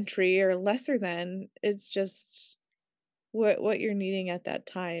elementary or lesser than, it's just what you're needing at that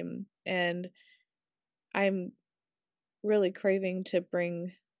time. And I'm really craving to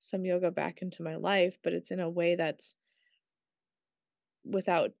bring some yoga back into my life, but it's in a way that's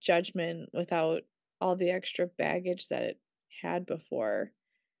without judgment, without all the extra baggage that it had before.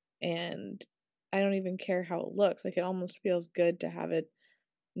 And I don't even care how it looks. Like it almost feels good to have it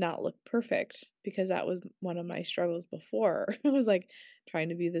not look perfect because that was one of my struggles before. It was like trying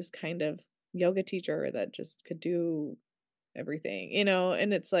to be this kind of yoga teacher that just could do everything,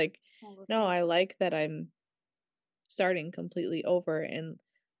 and it's like, no, I like that I'm starting completely over and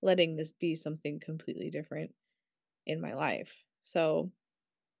letting this be something completely different in my life. So,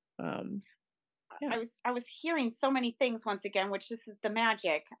 yeah. I was hearing so many things once again, which this is the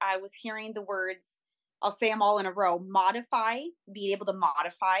magic. I was hearing the words, I'll say them all in a row: modify, being able to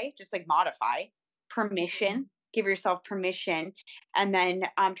modify, just like modify, permission, give yourself permission. And then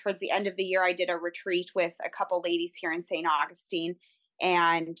towards the end of the year, I did a retreat with a couple ladies here in St. Augustine.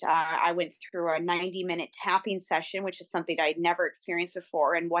 And I went through a 90-minute tapping session, which is something I'd never experienced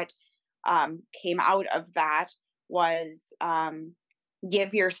before. And what came out of that was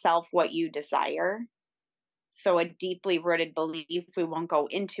give yourself what you desire. So a deeply rooted belief, we won't go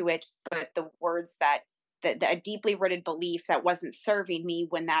into it, but the words that a deeply rooted belief that wasn't serving me,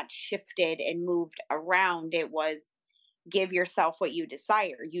 when that shifted and moved around, it was give yourself what you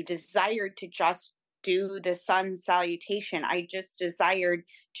desire. You desired to just do the sun salutation. I just desired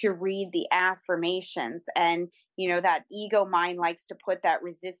to read the affirmations. And, that ego mind likes to put that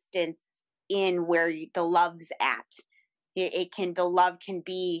resistance in where the love's at. The love can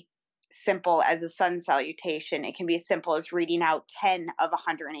be simple as a sun salutation. It can be as simple as reading out 10 of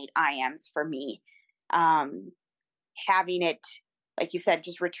 108 I ams for me. Having it, like you said,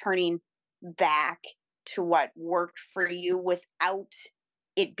 just returning back to what worked for you without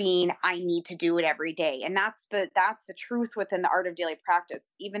it being, I need to do it every day. And that's the truth within the art of daily practice.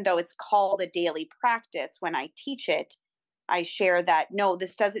 Even though it's called a daily practice, when I teach it, I share that no,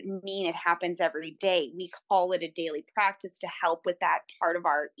 this doesn't mean it happens every day. We call it a daily practice to help with that part of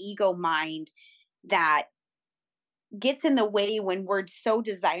our ego mind that gets in the way when we're so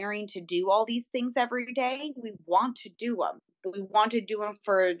desiring to do all these things every day. We want to do them. We want to do them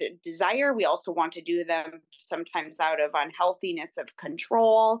for the desire. We also want to do them sometimes out of unhealthiness of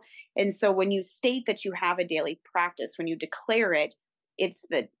control. And so when you state that you have a daily practice, when you declare it, it's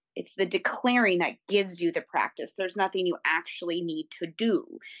the declaring that gives you the practice. There's nothing you actually need to do.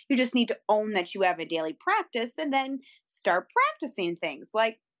 You just need to own that you have a daily practice and then start practicing things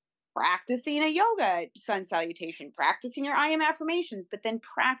like practicing a yoga sun salutation, practicing your I am affirmations, but then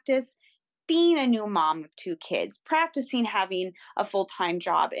practice being a new mom of two kids, practicing having a full time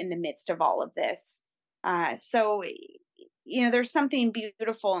job in the midst of all of this. So, there's something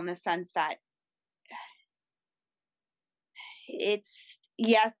beautiful in the sense that it's,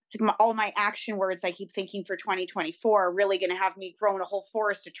 yes, all my action words I keep thinking for 2024 are really going to have me growing a whole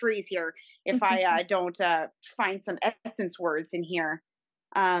forest of trees here if I don't find some essence words in here.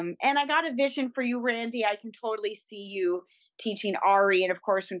 And I got a vision for you, Randy. I can totally see you teaching Ari. And of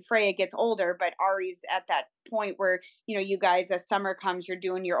course, when Freya gets older, but Ari's at that point where, you guys, as summer comes, you're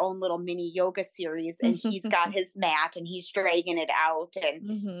doing your own little mini yoga series and he's got his mat and he's dragging it out.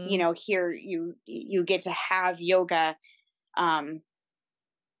 And, here you get to have yoga, in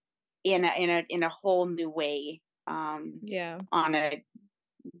a whole new way, on a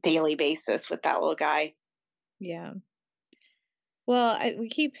daily basis with that little guy. Yeah. Well, we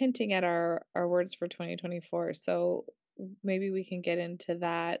keep hinting at our words for 2024, so maybe we can get into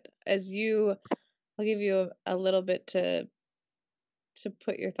that. I'll give you a little bit to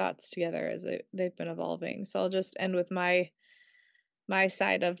put your thoughts together as they've been evolving. So I'll just end with my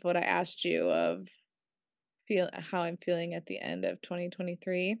side of what I asked you of how I'm feeling at the end of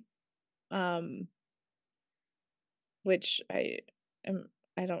 2023, which I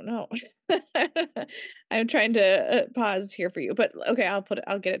don't know. I'm trying to pause here for you, but okay,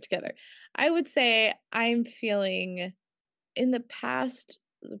 I'll get it together. I would say I'm feeling in the past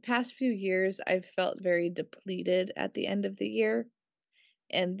few years, I've felt very depleted at the end of the year.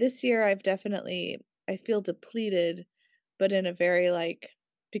 And this year I feel depleted, but in a very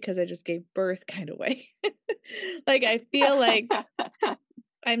because I just gave birth kind of way. I feel like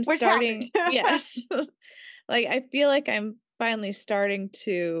I'm starting, yes. I feel like I'm finally starting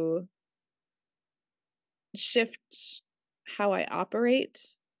to shift how I operate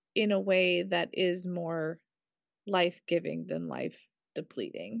in a way that is more life-giving than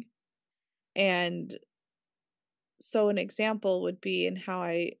life-depleting. And so an example would be in how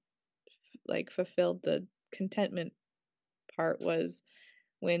I fulfilled the contentment part was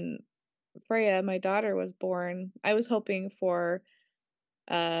when Freya, my daughter, was born. I was hoping for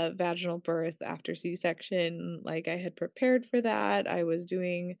a vaginal birth after C-section. I had prepared for that. I was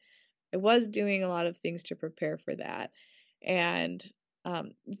doing a lot of things to prepare for that, and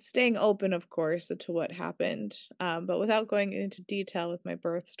staying open, of course, to what happened, but without going into detail with my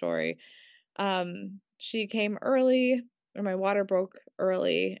birth story. She came early, or my water broke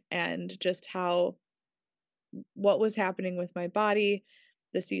early, and just what was happening with my body,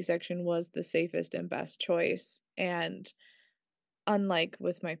 the C-section was the safest and best choice. And unlike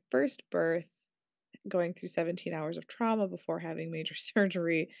with my first birth, going through 17 hours of trauma before having major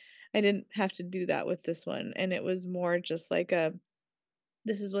surgery, I didn't have to do that with this one. And it was more just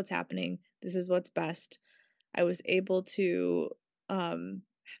this is what's happening. This is what's best. I was able to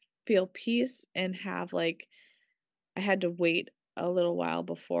feel peace and have I had to wait a little while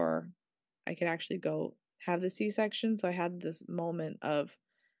before I could actually go have the C-section. So I had this moment of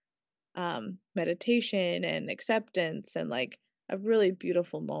meditation and acceptance and a really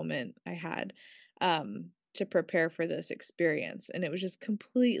beautiful moment I had to prepare for this experience. And it was just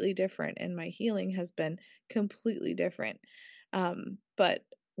completely different. And my healing has been completely different. But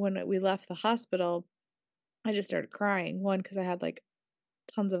when we left the hospital, I just started crying. One, because I had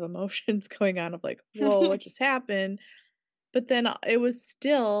tons of emotions going on of whoa, what just happened? But then it was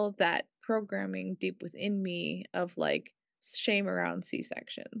still that programming deep within me of shame around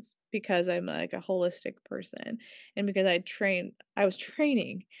C-sections, because I'm a holistic person, and because I was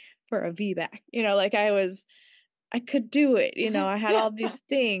training for a VBAC, I could do it, I had all these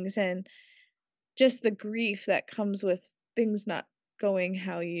things, and just the grief that comes with things not going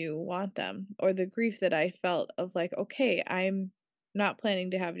how you want them, or the grief that I felt of okay, I'm not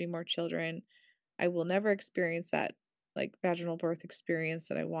planning to have any more children. I will never experience that vaginal birth experience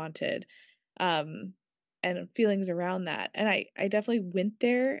that I wanted. And feelings around that. And I definitely went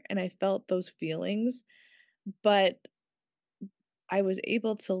there and I felt those feelings, but I was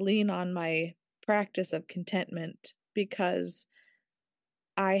able to lean on my practice of contentment because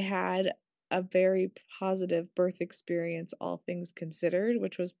I had a very positive birth experience, all things considered,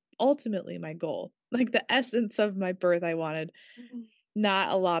 which was ultimately my goal. Like the essence of my birth, I wanted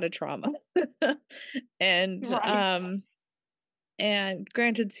not a lot of trauma. And Right. and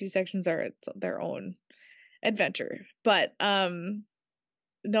granted, C-sections are their own adventure, but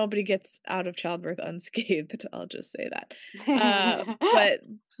nobody gets out of childbirth unscathed, I'll just say that. But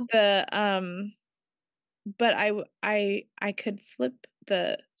the but I could flip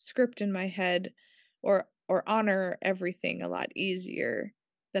the script in my head or honor everything a lot easier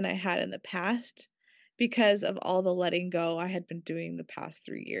than I had in the past because of all the letting go I had been doing the past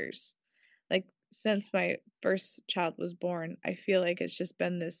 3 years. Like since my first child was born, I feel like it's just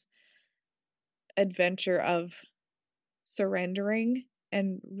been this adventure of surrendering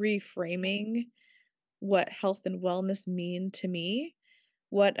and reframing what health and wellness mean to me,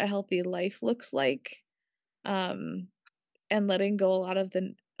 what a healthy life looks like, um, and letting go a lot of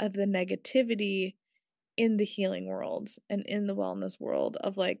the negativity in the healing world and in the wellness world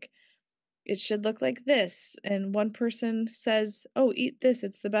of like it should look like this, and one person says, "Oh, eat this,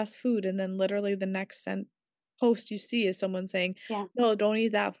 it's the best food," and then literally the next post you see is someone saying, Yeah. "No, don't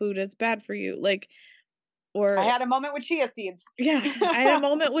eat that food, it's bad for you." Like, I or had a moment with chia seeds. yeah, I had a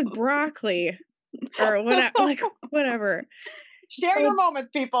moment with broccoli or whatever, like whatever. Share So your moments,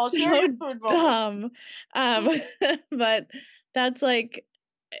 people. Share so your food moments. dumb. Um, but that's like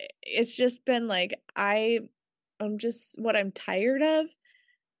it's just been like I'm just what I'm tired of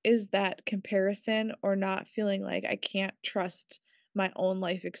is that comparison or not feeling like I can't trust my own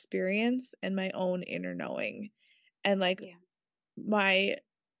life experience and my own inner knowing. And like Yeah. my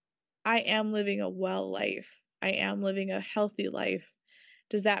I am living a well life. I am living a healthy life.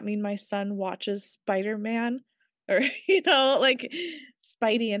 Does that mean my son watches Spider-Man? Or, like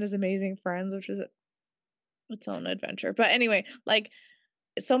Spidey and his amazing friends, which is its own adventure. But anyway, like,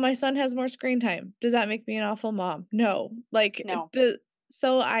 so my son has more screen time. Does that make me an awful mom? No. Like, No.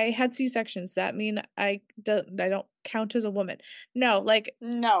 so I had C-sections. Does that mean I don't count as a woman? No. Like,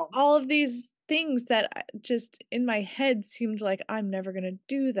 No. all of these things that just in my head seemed like I'm never going to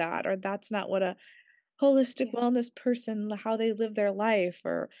do that, or that's not what a holistic wellness person, how they live their life,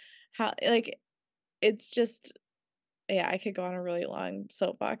 or how, like, it's just, yeah, I could go on a really long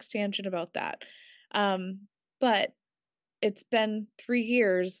soapbox tangent about that. But it's been 3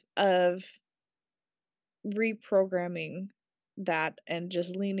 years of reprogramming that and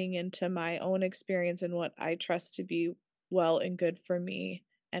just leaning into my own experience and what I trust to be well and good for me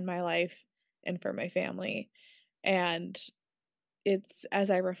and my life and for my family. And it's as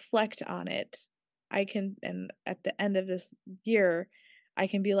I reflect on it, and at the end of this year, I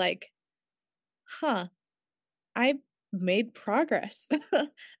can be like, huh, I made progress.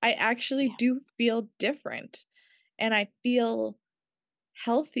 I actually do feel different and I feel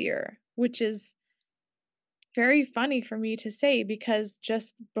healthier, which is very funny for me to say because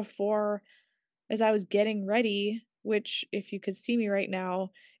just before, as I was getting ready, which if you could see me right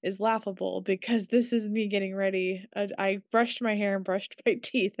now is laughable because this is me getting ready. I brushed my hair and brushed my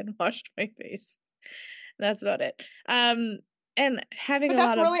teeth and washed my face. That's about it. And having But a that's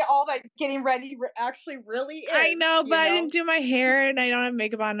lot of really all that getting ready actually really is. I know, but I know? didn't do my hair and I don't have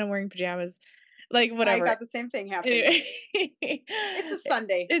makeup on and I'm wearing pajamas. Like I whatever. got the same thing happening. Anyway, It's a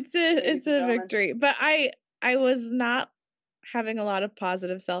Sunday. it's ladies and a gentlemen. victory. But I was not having a lot of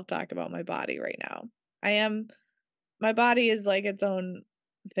positive self-talk about my body right now. My body is like its own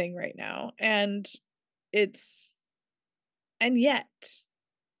thing right now. And yet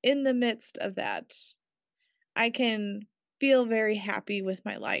in the midst of that, I can feel very happy with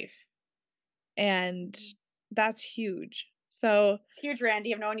my life. And that's huge. So It's huge,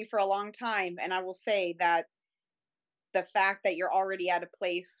 Randy. I've known you for a long time, and I will say that the fact that you're already at a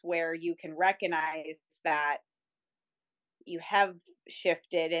place where you can recognize that you have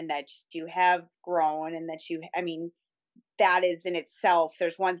shifted and that you have grown and that that is in itself,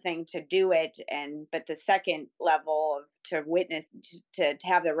 there's one thing to do it, but the second level of to witness, to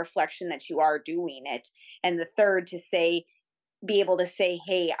have the reflection that you are doing it, and the third to be able to say,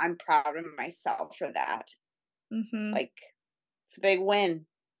 hey, I'm proud of myself for that. Like, it's a big win.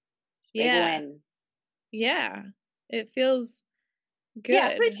 It's a big win. Yeah. It feels good.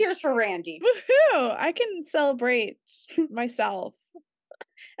 Yeah, 3 cheers for Randy. Woohoo! I can celebrate myself.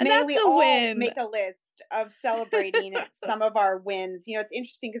 And May that's we a all win. make a list of celebrating some of our wins. It's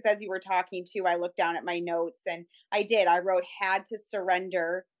interesting because as you were talking too, I looked down at my notes and I wrote, had to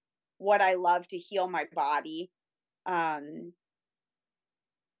surrender what I love to heal my body. And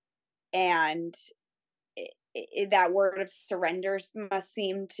that word of surrender must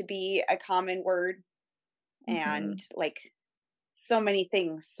seem to be a common word and like so many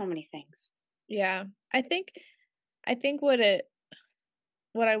things. Yeah. I think what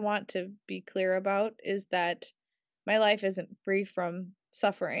I want to be clear about is that my life isn't free from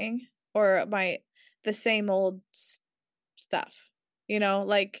suffering or the same old stuff.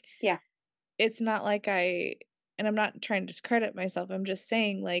 Like, Yeah. it's not like and I'm not trying to discredit myself. I'm just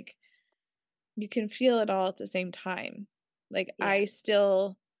saying, like, you can feel it all at the same time. Like, Yeah. I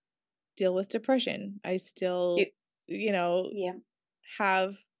still deal with depression. I still, Yeah.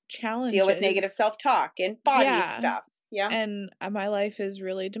 have challenges. Deal with negative self-talk and body stuff. Yeah. And my life is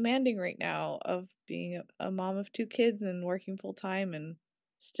really demanding right now of being a mom of 2 kids and working full time and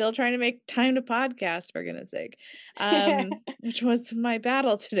still trying to make time to podcast, for goodness sake. Which was my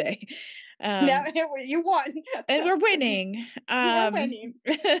battle today. You won. And we're winning. We're winning.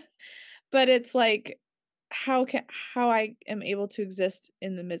 But it's like, how I am able to exist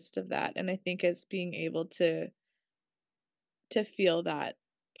in the midst of that. And I think it's being able to feel that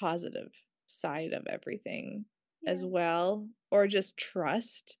positive side of everything as well, or just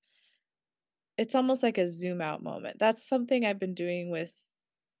trust. It's almost like a zoom out moment. That's something I've been doing with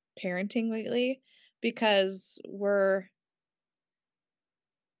parenting lately, because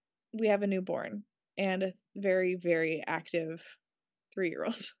we have a newborn and a very, very active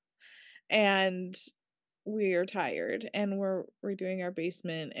 3-year-old. And we are tired and we're redoing our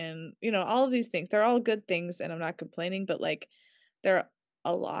basement and all of these things. They're all good things and I'm not complaining, but like, they're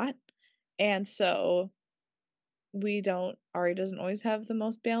a lot. And so Ari doesn't always have the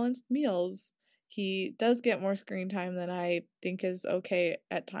most balanced meals. He does get more screen time than I think is okay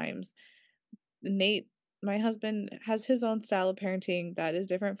at times. Nate, my husband, has his own style of parenting that is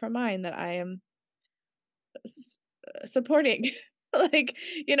different from mine, that I am supporting. Like,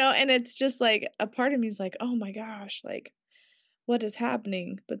 and it's just like, a part of me is like, oh my gosh, like, what is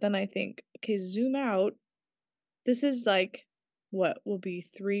happening? But then I think, okay, zoom out. This is like, what will be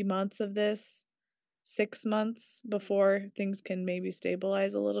 3 months of this, 6 months before things can maybe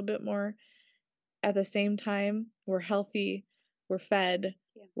stabilize a little bit more. At the same time, we're healthy, we're fed,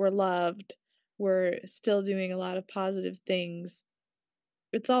 we're loved, we're still doing a lot of positive things.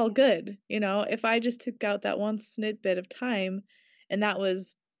 It's all good, If I just took out that one snippet of time and that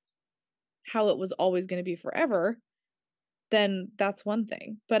was how it was always going to be forever, then that's one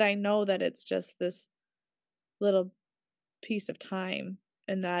thing. But I know that it's just this little piece of time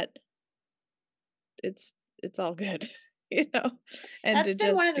and that it's all good, and that's to been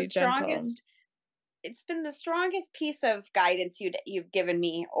just one of the be gentle. strongest. It's been the strongest piece of guidance you've given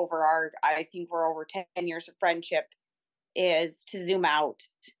me over I think we're over 10 years of friendship, is to zoom out,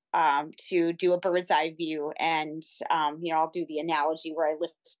 to do a bird's eye view. And, I'll do the analogy where I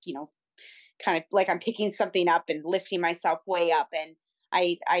lift, kind of like I'm picking something up and lifting myself way up. And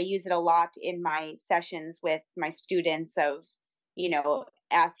I use it a lot in my sessions with my students of,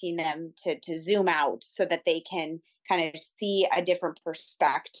 asking them to zoom out so that they can kind of see a different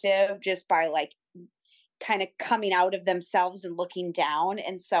perspective just by like kind of coming out of themselves and looking down.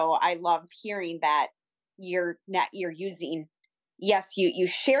 And so I love hearing that you're using, yes, you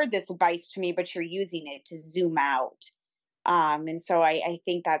shared this advice to me, but you're using it to zoom out. And so I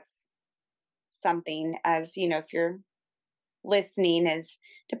think that's something, as if you're listening, is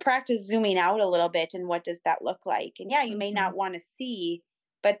to practice zooming out a little bit. And what does that look like? And you may not want to see,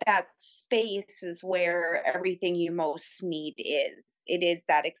 but that space is where everything you most need is. It is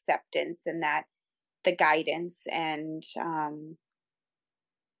that acceptance and that the guidance and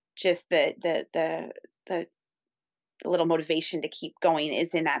just the little motivation to keep going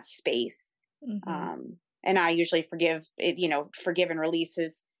is in that space. And I usually forgive and release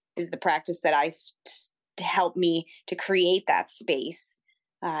is the practice that to help me to create that space,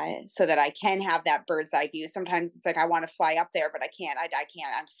 so that I can have that bird's eye view. Sometimes it's like, I want to fly up there, but I can't,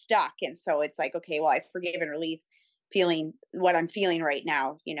 I'm stuck. And so it's like, okay, well, I forgive and release feeling what I'm feeling right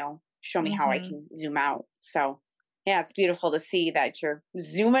now, show me how I can zoom out. So yeah, it's beautiful to see that you're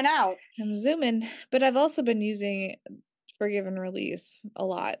zooming out. I'm zooming, but I've also been using forgive and release a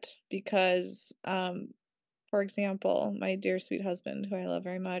lot because, for example, my dear sweet husband, who I love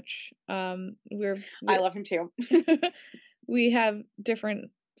very much, I love him too. We have different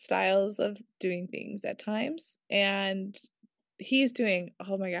styles of doing things at times, and he's doing,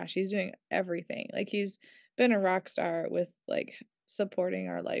 oh my gosh, he's doing everything. Like, he's been a rock star with like supporting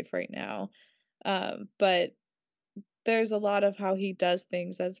our life right now. But there's a lot of how he does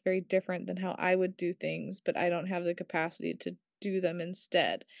things that's very different than how I would do things, but I don't have the capacity to do them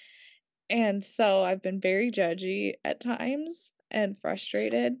instead. And so I've been very judgy at times and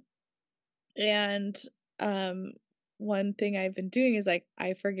frustrated. And one thing I've been doing is like,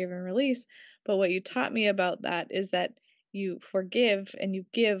 I forgive and release. But what you taught me about that is that you forgive and you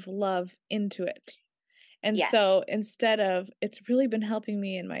give love into it. And Yes. so instead of, it's really been helping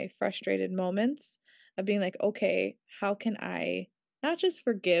me in my frustrated moments of being like, okay, how can I not just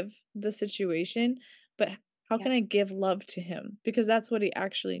forgive the situation, but how Yep. can I give love to him? Because that's what he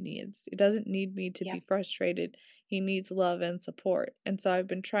actually needs. He doesn't need me to Yep. be frustrated. He needs love and support. And so I've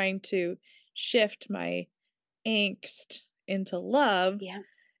been trying to shift my angst into love. Yeah.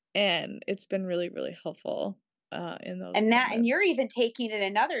 And it's been really, really helpful in those And moments. and you're even taking it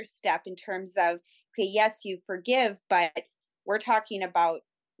another step in terms of, okay, yes, you forgive, but we're talking about,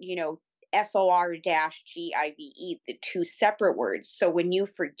 FOR-GIVE, the two separate words. So when you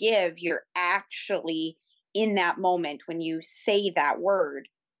forgive, you're actually in that moment when you say that word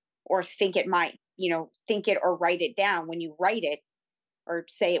or think it might, think it or write it down. When you write it or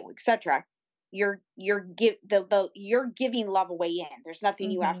say it, etc., you're giving love away in. There's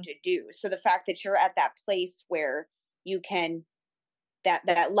nothing you have to do. So the fact that you're at that place where you can,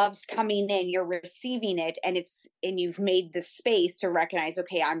 that love's coming in, you're receiving it, and you've made the space to recognize,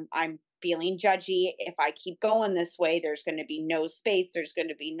 okay, I'm feeling judgy. If I keep going this way, there's going to be no space, there's going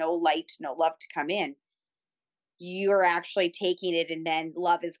to be no light, no love to come in. You're actually taking it, and then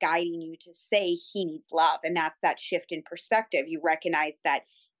love is guiding you to say he needs love. And that's that shift in perspective. You recognize that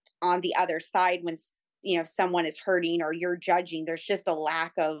on the other side, when someone is hurting or you're judging, there's just a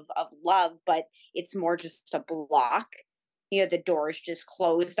lack of love, but it's more just a block. The door is just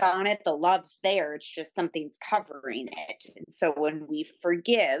closed on it. The love's there, it's just something's covering it. And so when we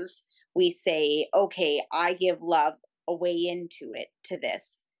forgive, we say, okay, I give love a way into it, to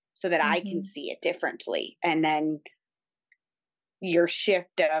this, so that I can see it differently. And then your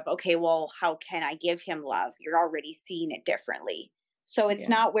shift of, okay, well, how can I give him love? You're already seeing it differently. So it's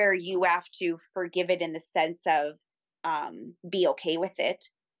not where you have to forgive it in the sense of be okay with it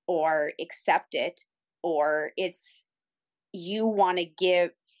or accept it, or it's you want to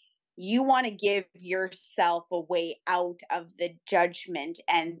give yourself a way out of the judgment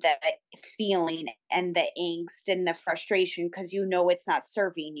and the feeling and the angst and the frustration, because it's not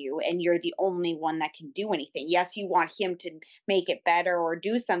serving you and you're the only one that can do anything. Yes, you want him to make it better or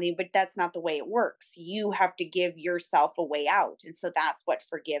do something, but that's not the way it works. You have to give yourself a way out. And so that's what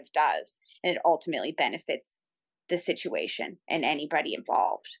forgive does. And it ultimately benefits the situation and anybody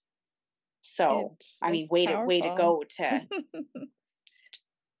involved. So, way to go to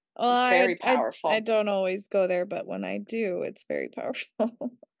Well, it's very powerful. I don't always go there, but when I do, it's very powerful.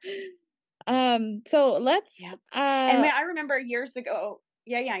 So let's and I remember years ago.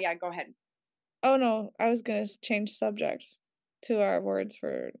 Yeah, go ahead. Oh no, I was gonna change subjects to our words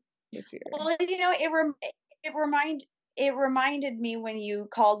for this year. Well, it reminded me when you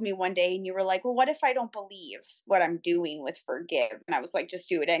called me one day and you were like, well, what if I don't believe what I'm doing with forgive? And I was like, just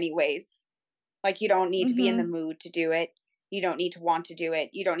do it anyways. Like, you don't need to be in the mood to do it. You don't need to want to do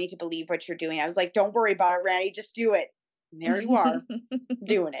it. You don't need to believe what you're doing. I was like, don't worry about it, Randy. Just do it. And there you are,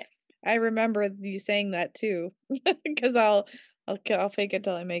 doing it. I remember you saying that too, because I'll fake it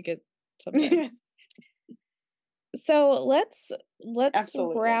till I make it sometimes. So let's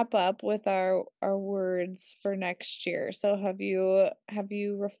Absolutely. Wrap up with our words for next year. So have you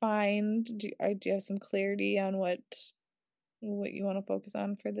refined? Do you have some clarity on what you want to focus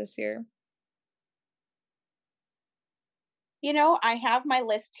on for this year? I have my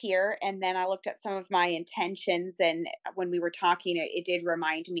list here, and then I looked at some of my intentions, and when we were talking, it did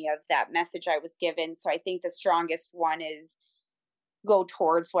remind me of that message I was given. So I think the strongest one is go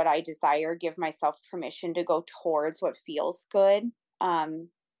towards what I desire, give myself permission to go towards what feels good.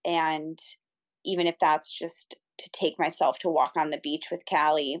 And even if that's just to take myself to walk on the beach with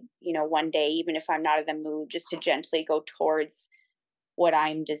Callie, one day, even if I'm not in the mood, just to gently go towards what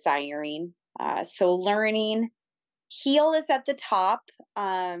I'm desiring. So learning. Heal is at the top.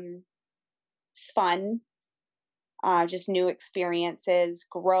 Fun, just new experiences,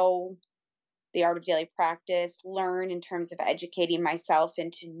 grow, the art of daily practice, learn in terms of educating myself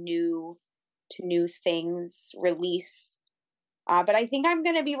into new things, release. But I think I'm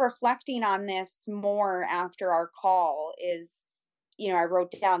going to be reflecting on this more after our call. I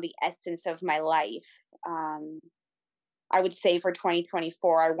wrote down the essence of my life. I would say for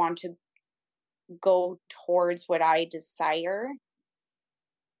 2024, I want to go towards what I desire,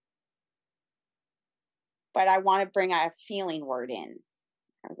 but I want to bring a feeling word in.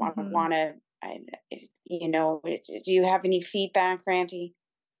 I want to, do you have any feedback, Randy?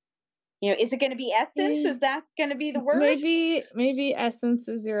 Is it going to be essence? Is that going to be the word? Maybe essence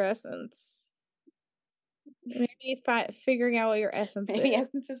is your essence. Maybe figuring out what your essence is. Maybe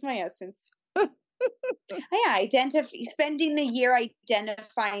essence is my essence. Spending the year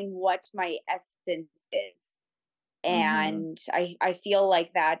identifying what my essence is. And I feel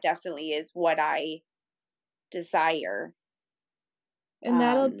like that definitely is what I desire. And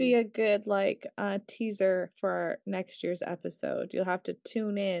that'll be a good teaser for our next year's episode. You'll have to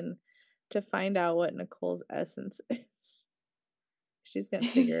tune in to find out what Nicole's essence is. She's gonna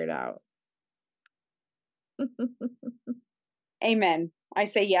figure it out. Amen. I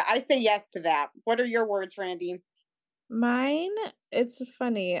say yes to that. What are your words, Randy? Mine, it's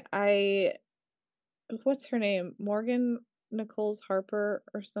funny. What's her name? Morgan Nichols Harper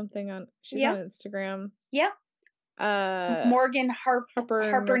or something she's on Instagram. Yeah. Morgan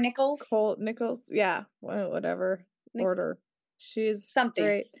Harper Nichols. Nichols. Yeah. Whatever order. She's something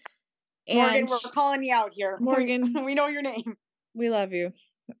great. And Morgan, we're calling you out here. Morgan. We know your name. We love you.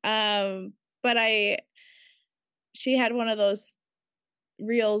 But she had one of those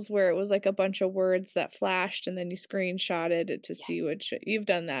reels where it was like a bunch of words that flashed and then you screenshotted it to see which you've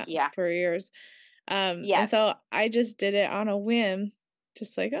done that for years. And so I just did it on a whim,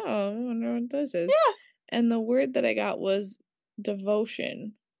 just like, oh, I wonder what this is. Yeah. And the word that I got was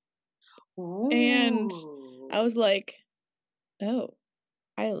devotion. Ooh. And I was like, oh,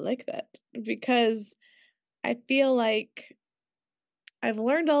 I like that, because I feel like I've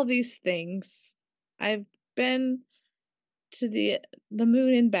learned all these things. I've been to the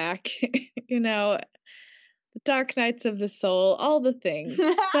moon and back, the dark nights of the soul, all the things,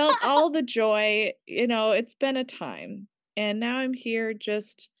 felt all the joy, it's been a time. And now I'm here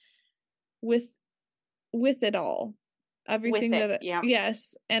just with it all. Everything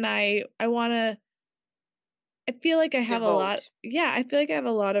yes. And I feel like I have a lot. Yeah, I feel like I have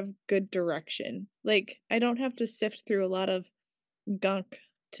a lot of good direction. Like, I don't have to sift through a lot of gunk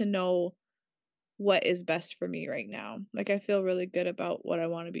to know what is best for me right now. Like, I feel really good about what I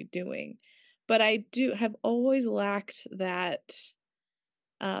want to be doing. But I have always lacked that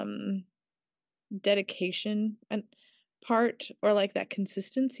dedication and part, or like that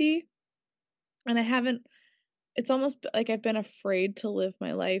consistency. And it's almost like I've been afraid to live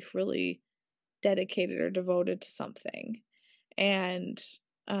my life really dedicated or devoted to something. And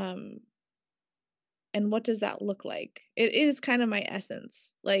what does that look like? It is kind of my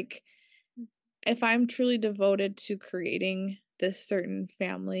essence. Like, if I'm truly devoted to creating this certain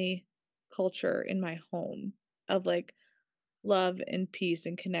family culture in my home of like love and peace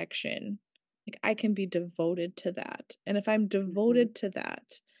and connection, like, I can be devoted to that. And if I'm devoted to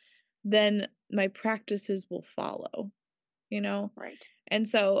that, then my practices will follow, Right. And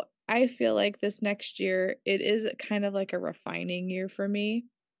so I feel like this next year, it is kind of like a refining year for me,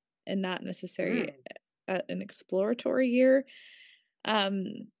 and not necessarily an exploratory year.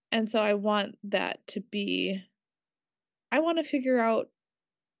 And so I want that to be, I want to figure out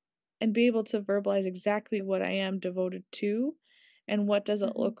and be able to verbalize exactly what I am devoted to, and what does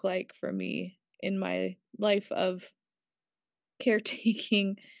it look like for me in my life of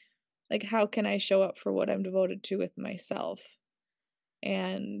caretaking. Like, how can I show up for what I'm devoted to with myself?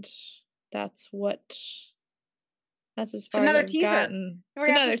 And that's as far as I've gotten. It's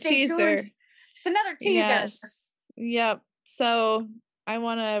another teaser. It's another teaser. Yes. Yep. So I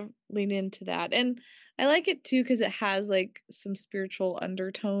want to lean into that. And I like it too, because it has like some spiritual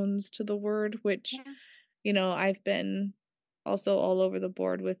undertones to the word, which, I've been also all over the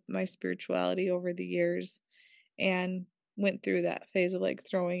board with my spirituality over the years, and went through that phase of like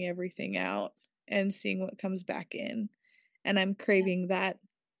throwing everything out and seeing what comes back in. And I'm craving that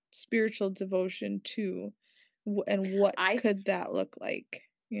spiritual devotion too. And what could that look like?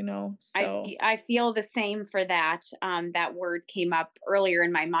 So I feel the same for that. That word came up earlier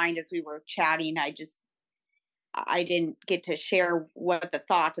in my mind as we were chatting. I didn't get to share what the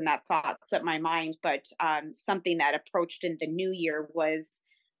thought, and that thought set my mind, but something that approached in the new year was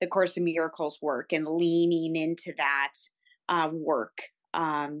the Course in Miracles work, and leaning into that work.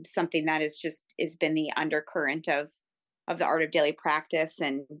 Something that has been the undercurrent of the Art of Daily Practice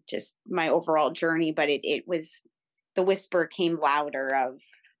and just my overall journey. But it was, the whisper came louder of,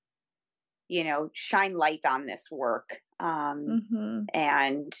 shine light on this work,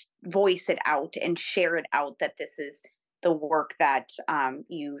 and voice it out and share it out, that this is the work that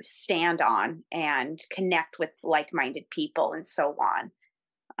you stand on, and connect with like-minded people and so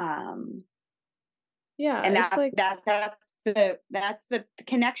on. Yeah. And that's the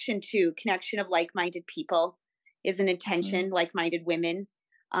connection of like-minded people is an intention, like-minded women,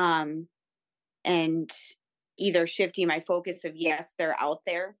 and either shifting my focus of, yes, they're out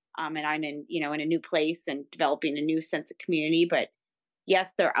there, and I'm in a new place and developing a new sense of community, but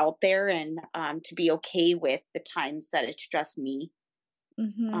yes, they're out there, and to be okay with the times that it's just me.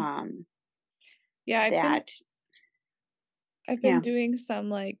 Yeah, that, I've been yeah. doing some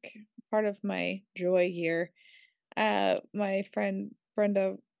like part of my joy year. My friend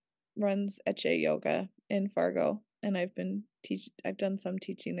Brenda runs Eche Yoga in Fargo, and I've done some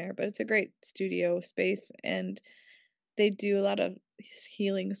teaching there, but it's a great studio space, and they do a lot of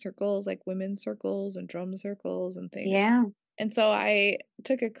healing circles, like women's circles and drum circles and things. Yeah. And so I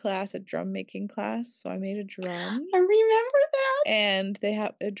took a class, a drum making class. So I made a drum, I remember that. and they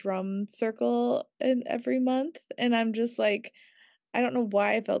have a drum circle in every month. And I'm just like, I don't know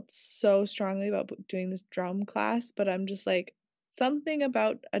why I felt so strongly about doing this drum class, but I'm just like, something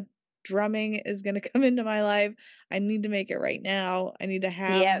about a drumming is going to come into my life. I need to make it right now. I need to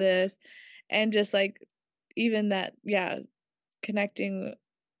have Yes. this. And just like, even that, yeah, connecting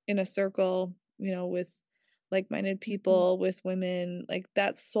in a circle, with like-minded people, with women, like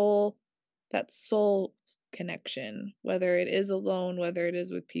that soul connection, whether it is alone, whether it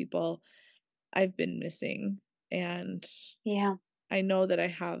is with people, I've been missing. And Yeah. I know that I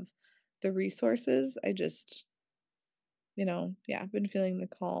have the resources. I just, yeah, I've been feeling the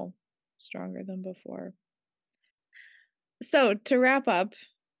call stronger than before. So to wrap up,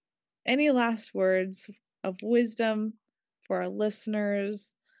 any last words of wisdom for our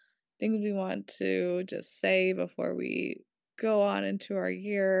listeners, things we want to just say before we go on into our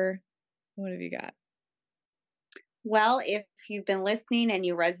year? What have you got? Well, if you've been listening and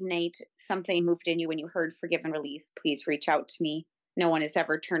you resonate, something moved in you when you heard Forgive and Release, please reach out to me. No one has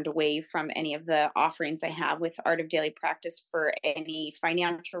ever turned away from any of the offerings I have with Art of Daily Practice for any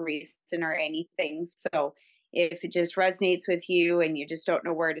financial reason or anything. So if it just resonates with you and you just don't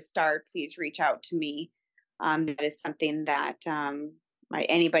know where to start, please reach out to me. That is something that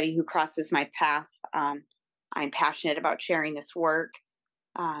anybody who crosses my path, I'm passionate about sharing this work.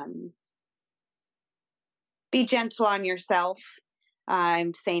 Be gentle on yourself.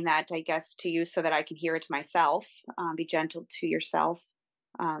 I'm saying that, I guess, to you so that I can hear it to myself. Be gentle to yourself.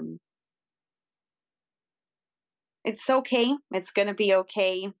 Um, it's okay. It's going to be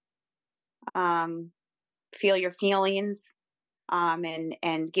okay. Um, feel your feelings,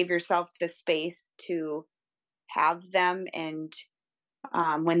 and give yourself the space to have them. And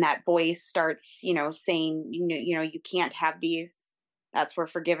when that voice starts, saying, you can't have these, that's where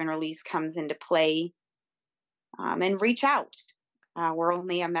Forgive and Release comes into play. And reach out. We're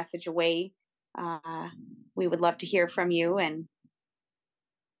only a message away. We would love to hear from you, and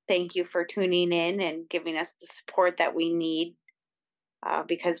thank you for tuning in and giving us the support that we need.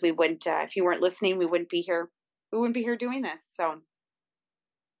 Because we wouldn't, if you weren't listening, we wouldn't be here. We wouldn't be here doing this. So,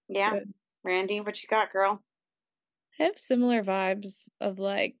 yeah, Good. Randy, what you got, girl? I have similar vibes of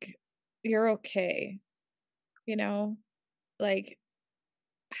like, you're okay, like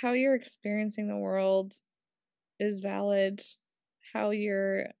how you're experiencing the world is valid. How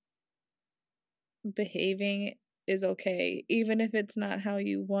you're behaving is okay, even if it's not how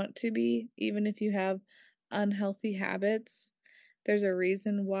you want to be, even if you have unhealthy habits. There's a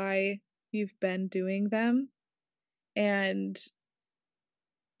reason why you've been doing them, and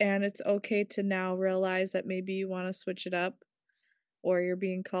it's okay to now realize that maybe you want to switch it up, or you're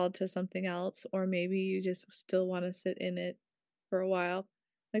being called to something else, or maybe you just still want to sit in it for a while.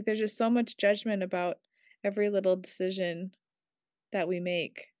 Like, there's just so much judgment about every little decision that we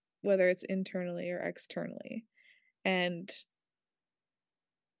make, whether it's internally or externally. And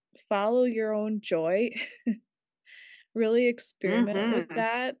follow your own joy. Really experiment with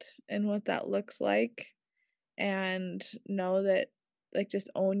that and what that looks like. And know that, like, just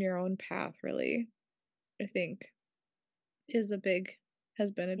own your own path, really, I think has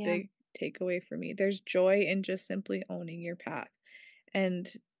been a big takeaway for me. There's joy in just simply owning your path and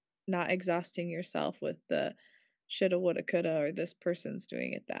not exhausting yourself with the shoulda, woulda, coulda, or this person's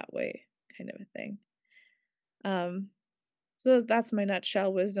doing it that way kind of a thing. So that's my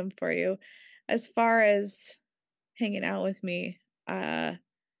nutshell wisdom for you. As far as hanging out with me, send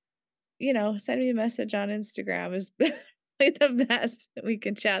me a message on Instagram is the best. We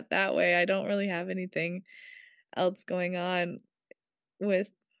can chat that way. I don't really have anything else going on with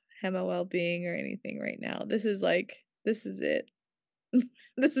Hema Wellbeing or anything right now. This is it.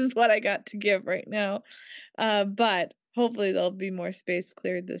 This is what I got to give right now. But hopefully there'll be more space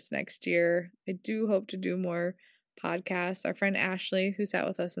cleared this next year. I do hope to do more podcasts. Our friend Ashley, who sat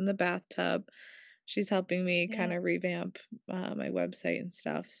with us in the bathtub, she's helping me kind of revamp my website and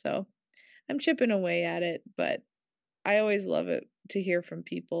stuff. So I'm chipping away at it, but I always love it to hear from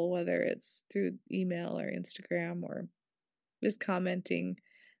people, whether it's through email or Instagram or just commenting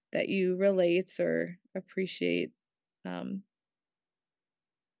that you relate or appreciate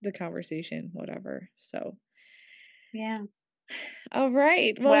the conversation, whatever. So, Yeah. all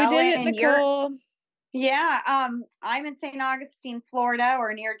right. Well, we did it, and Nicole. Yeah, I'm in St. Augustine, Florida,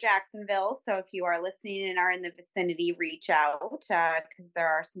 or near Jacksonville. So if you are listening and are in the vicinity, reach out because there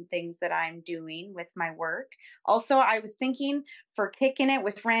are some things that I'm doing with my work. Also, I was thinking for Kicking It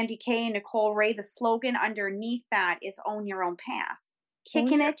with Randy Kay and Nicole Ray, the slogan underneath that is "Own Your Own Path." Own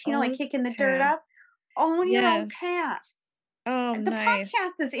Kicking your it, like own kicking the dirt path. up. Own your own Yes. path. Oh, The nice.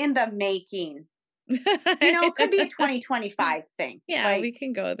 podcast is in the making. It could be a 2025 thing. Yeah, we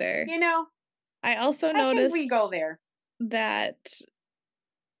can go there. I also I think we go noticed there. that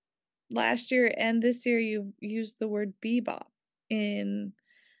last year and this year you used the word bebop in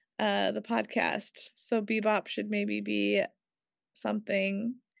the podcast. So bebop should maybe be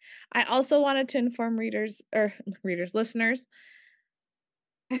something. I also wanted to inform listeners.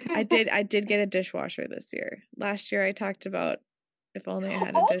 I did get a dishwasher this year. Last year I talked about if only I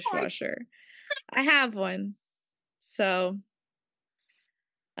had a dishwasher. I have one. So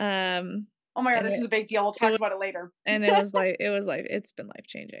oh my God, this is a big deal. We'll talk about it later. And it's been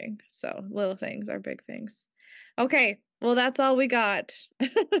life-changing. So little things are big things. Okay, well that's all we got.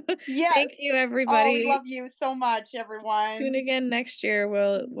 Yes. Thank you, everybody. We love you so much, everyone. Tune again next year.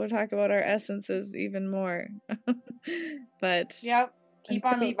 We'll talk about our essences even more. But yep, keep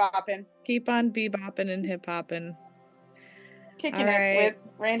on bebopping. Keep on bebopping and hip hopping. Kicking it with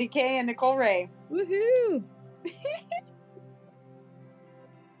Randy Kay and Nicole Ray. Woohoo!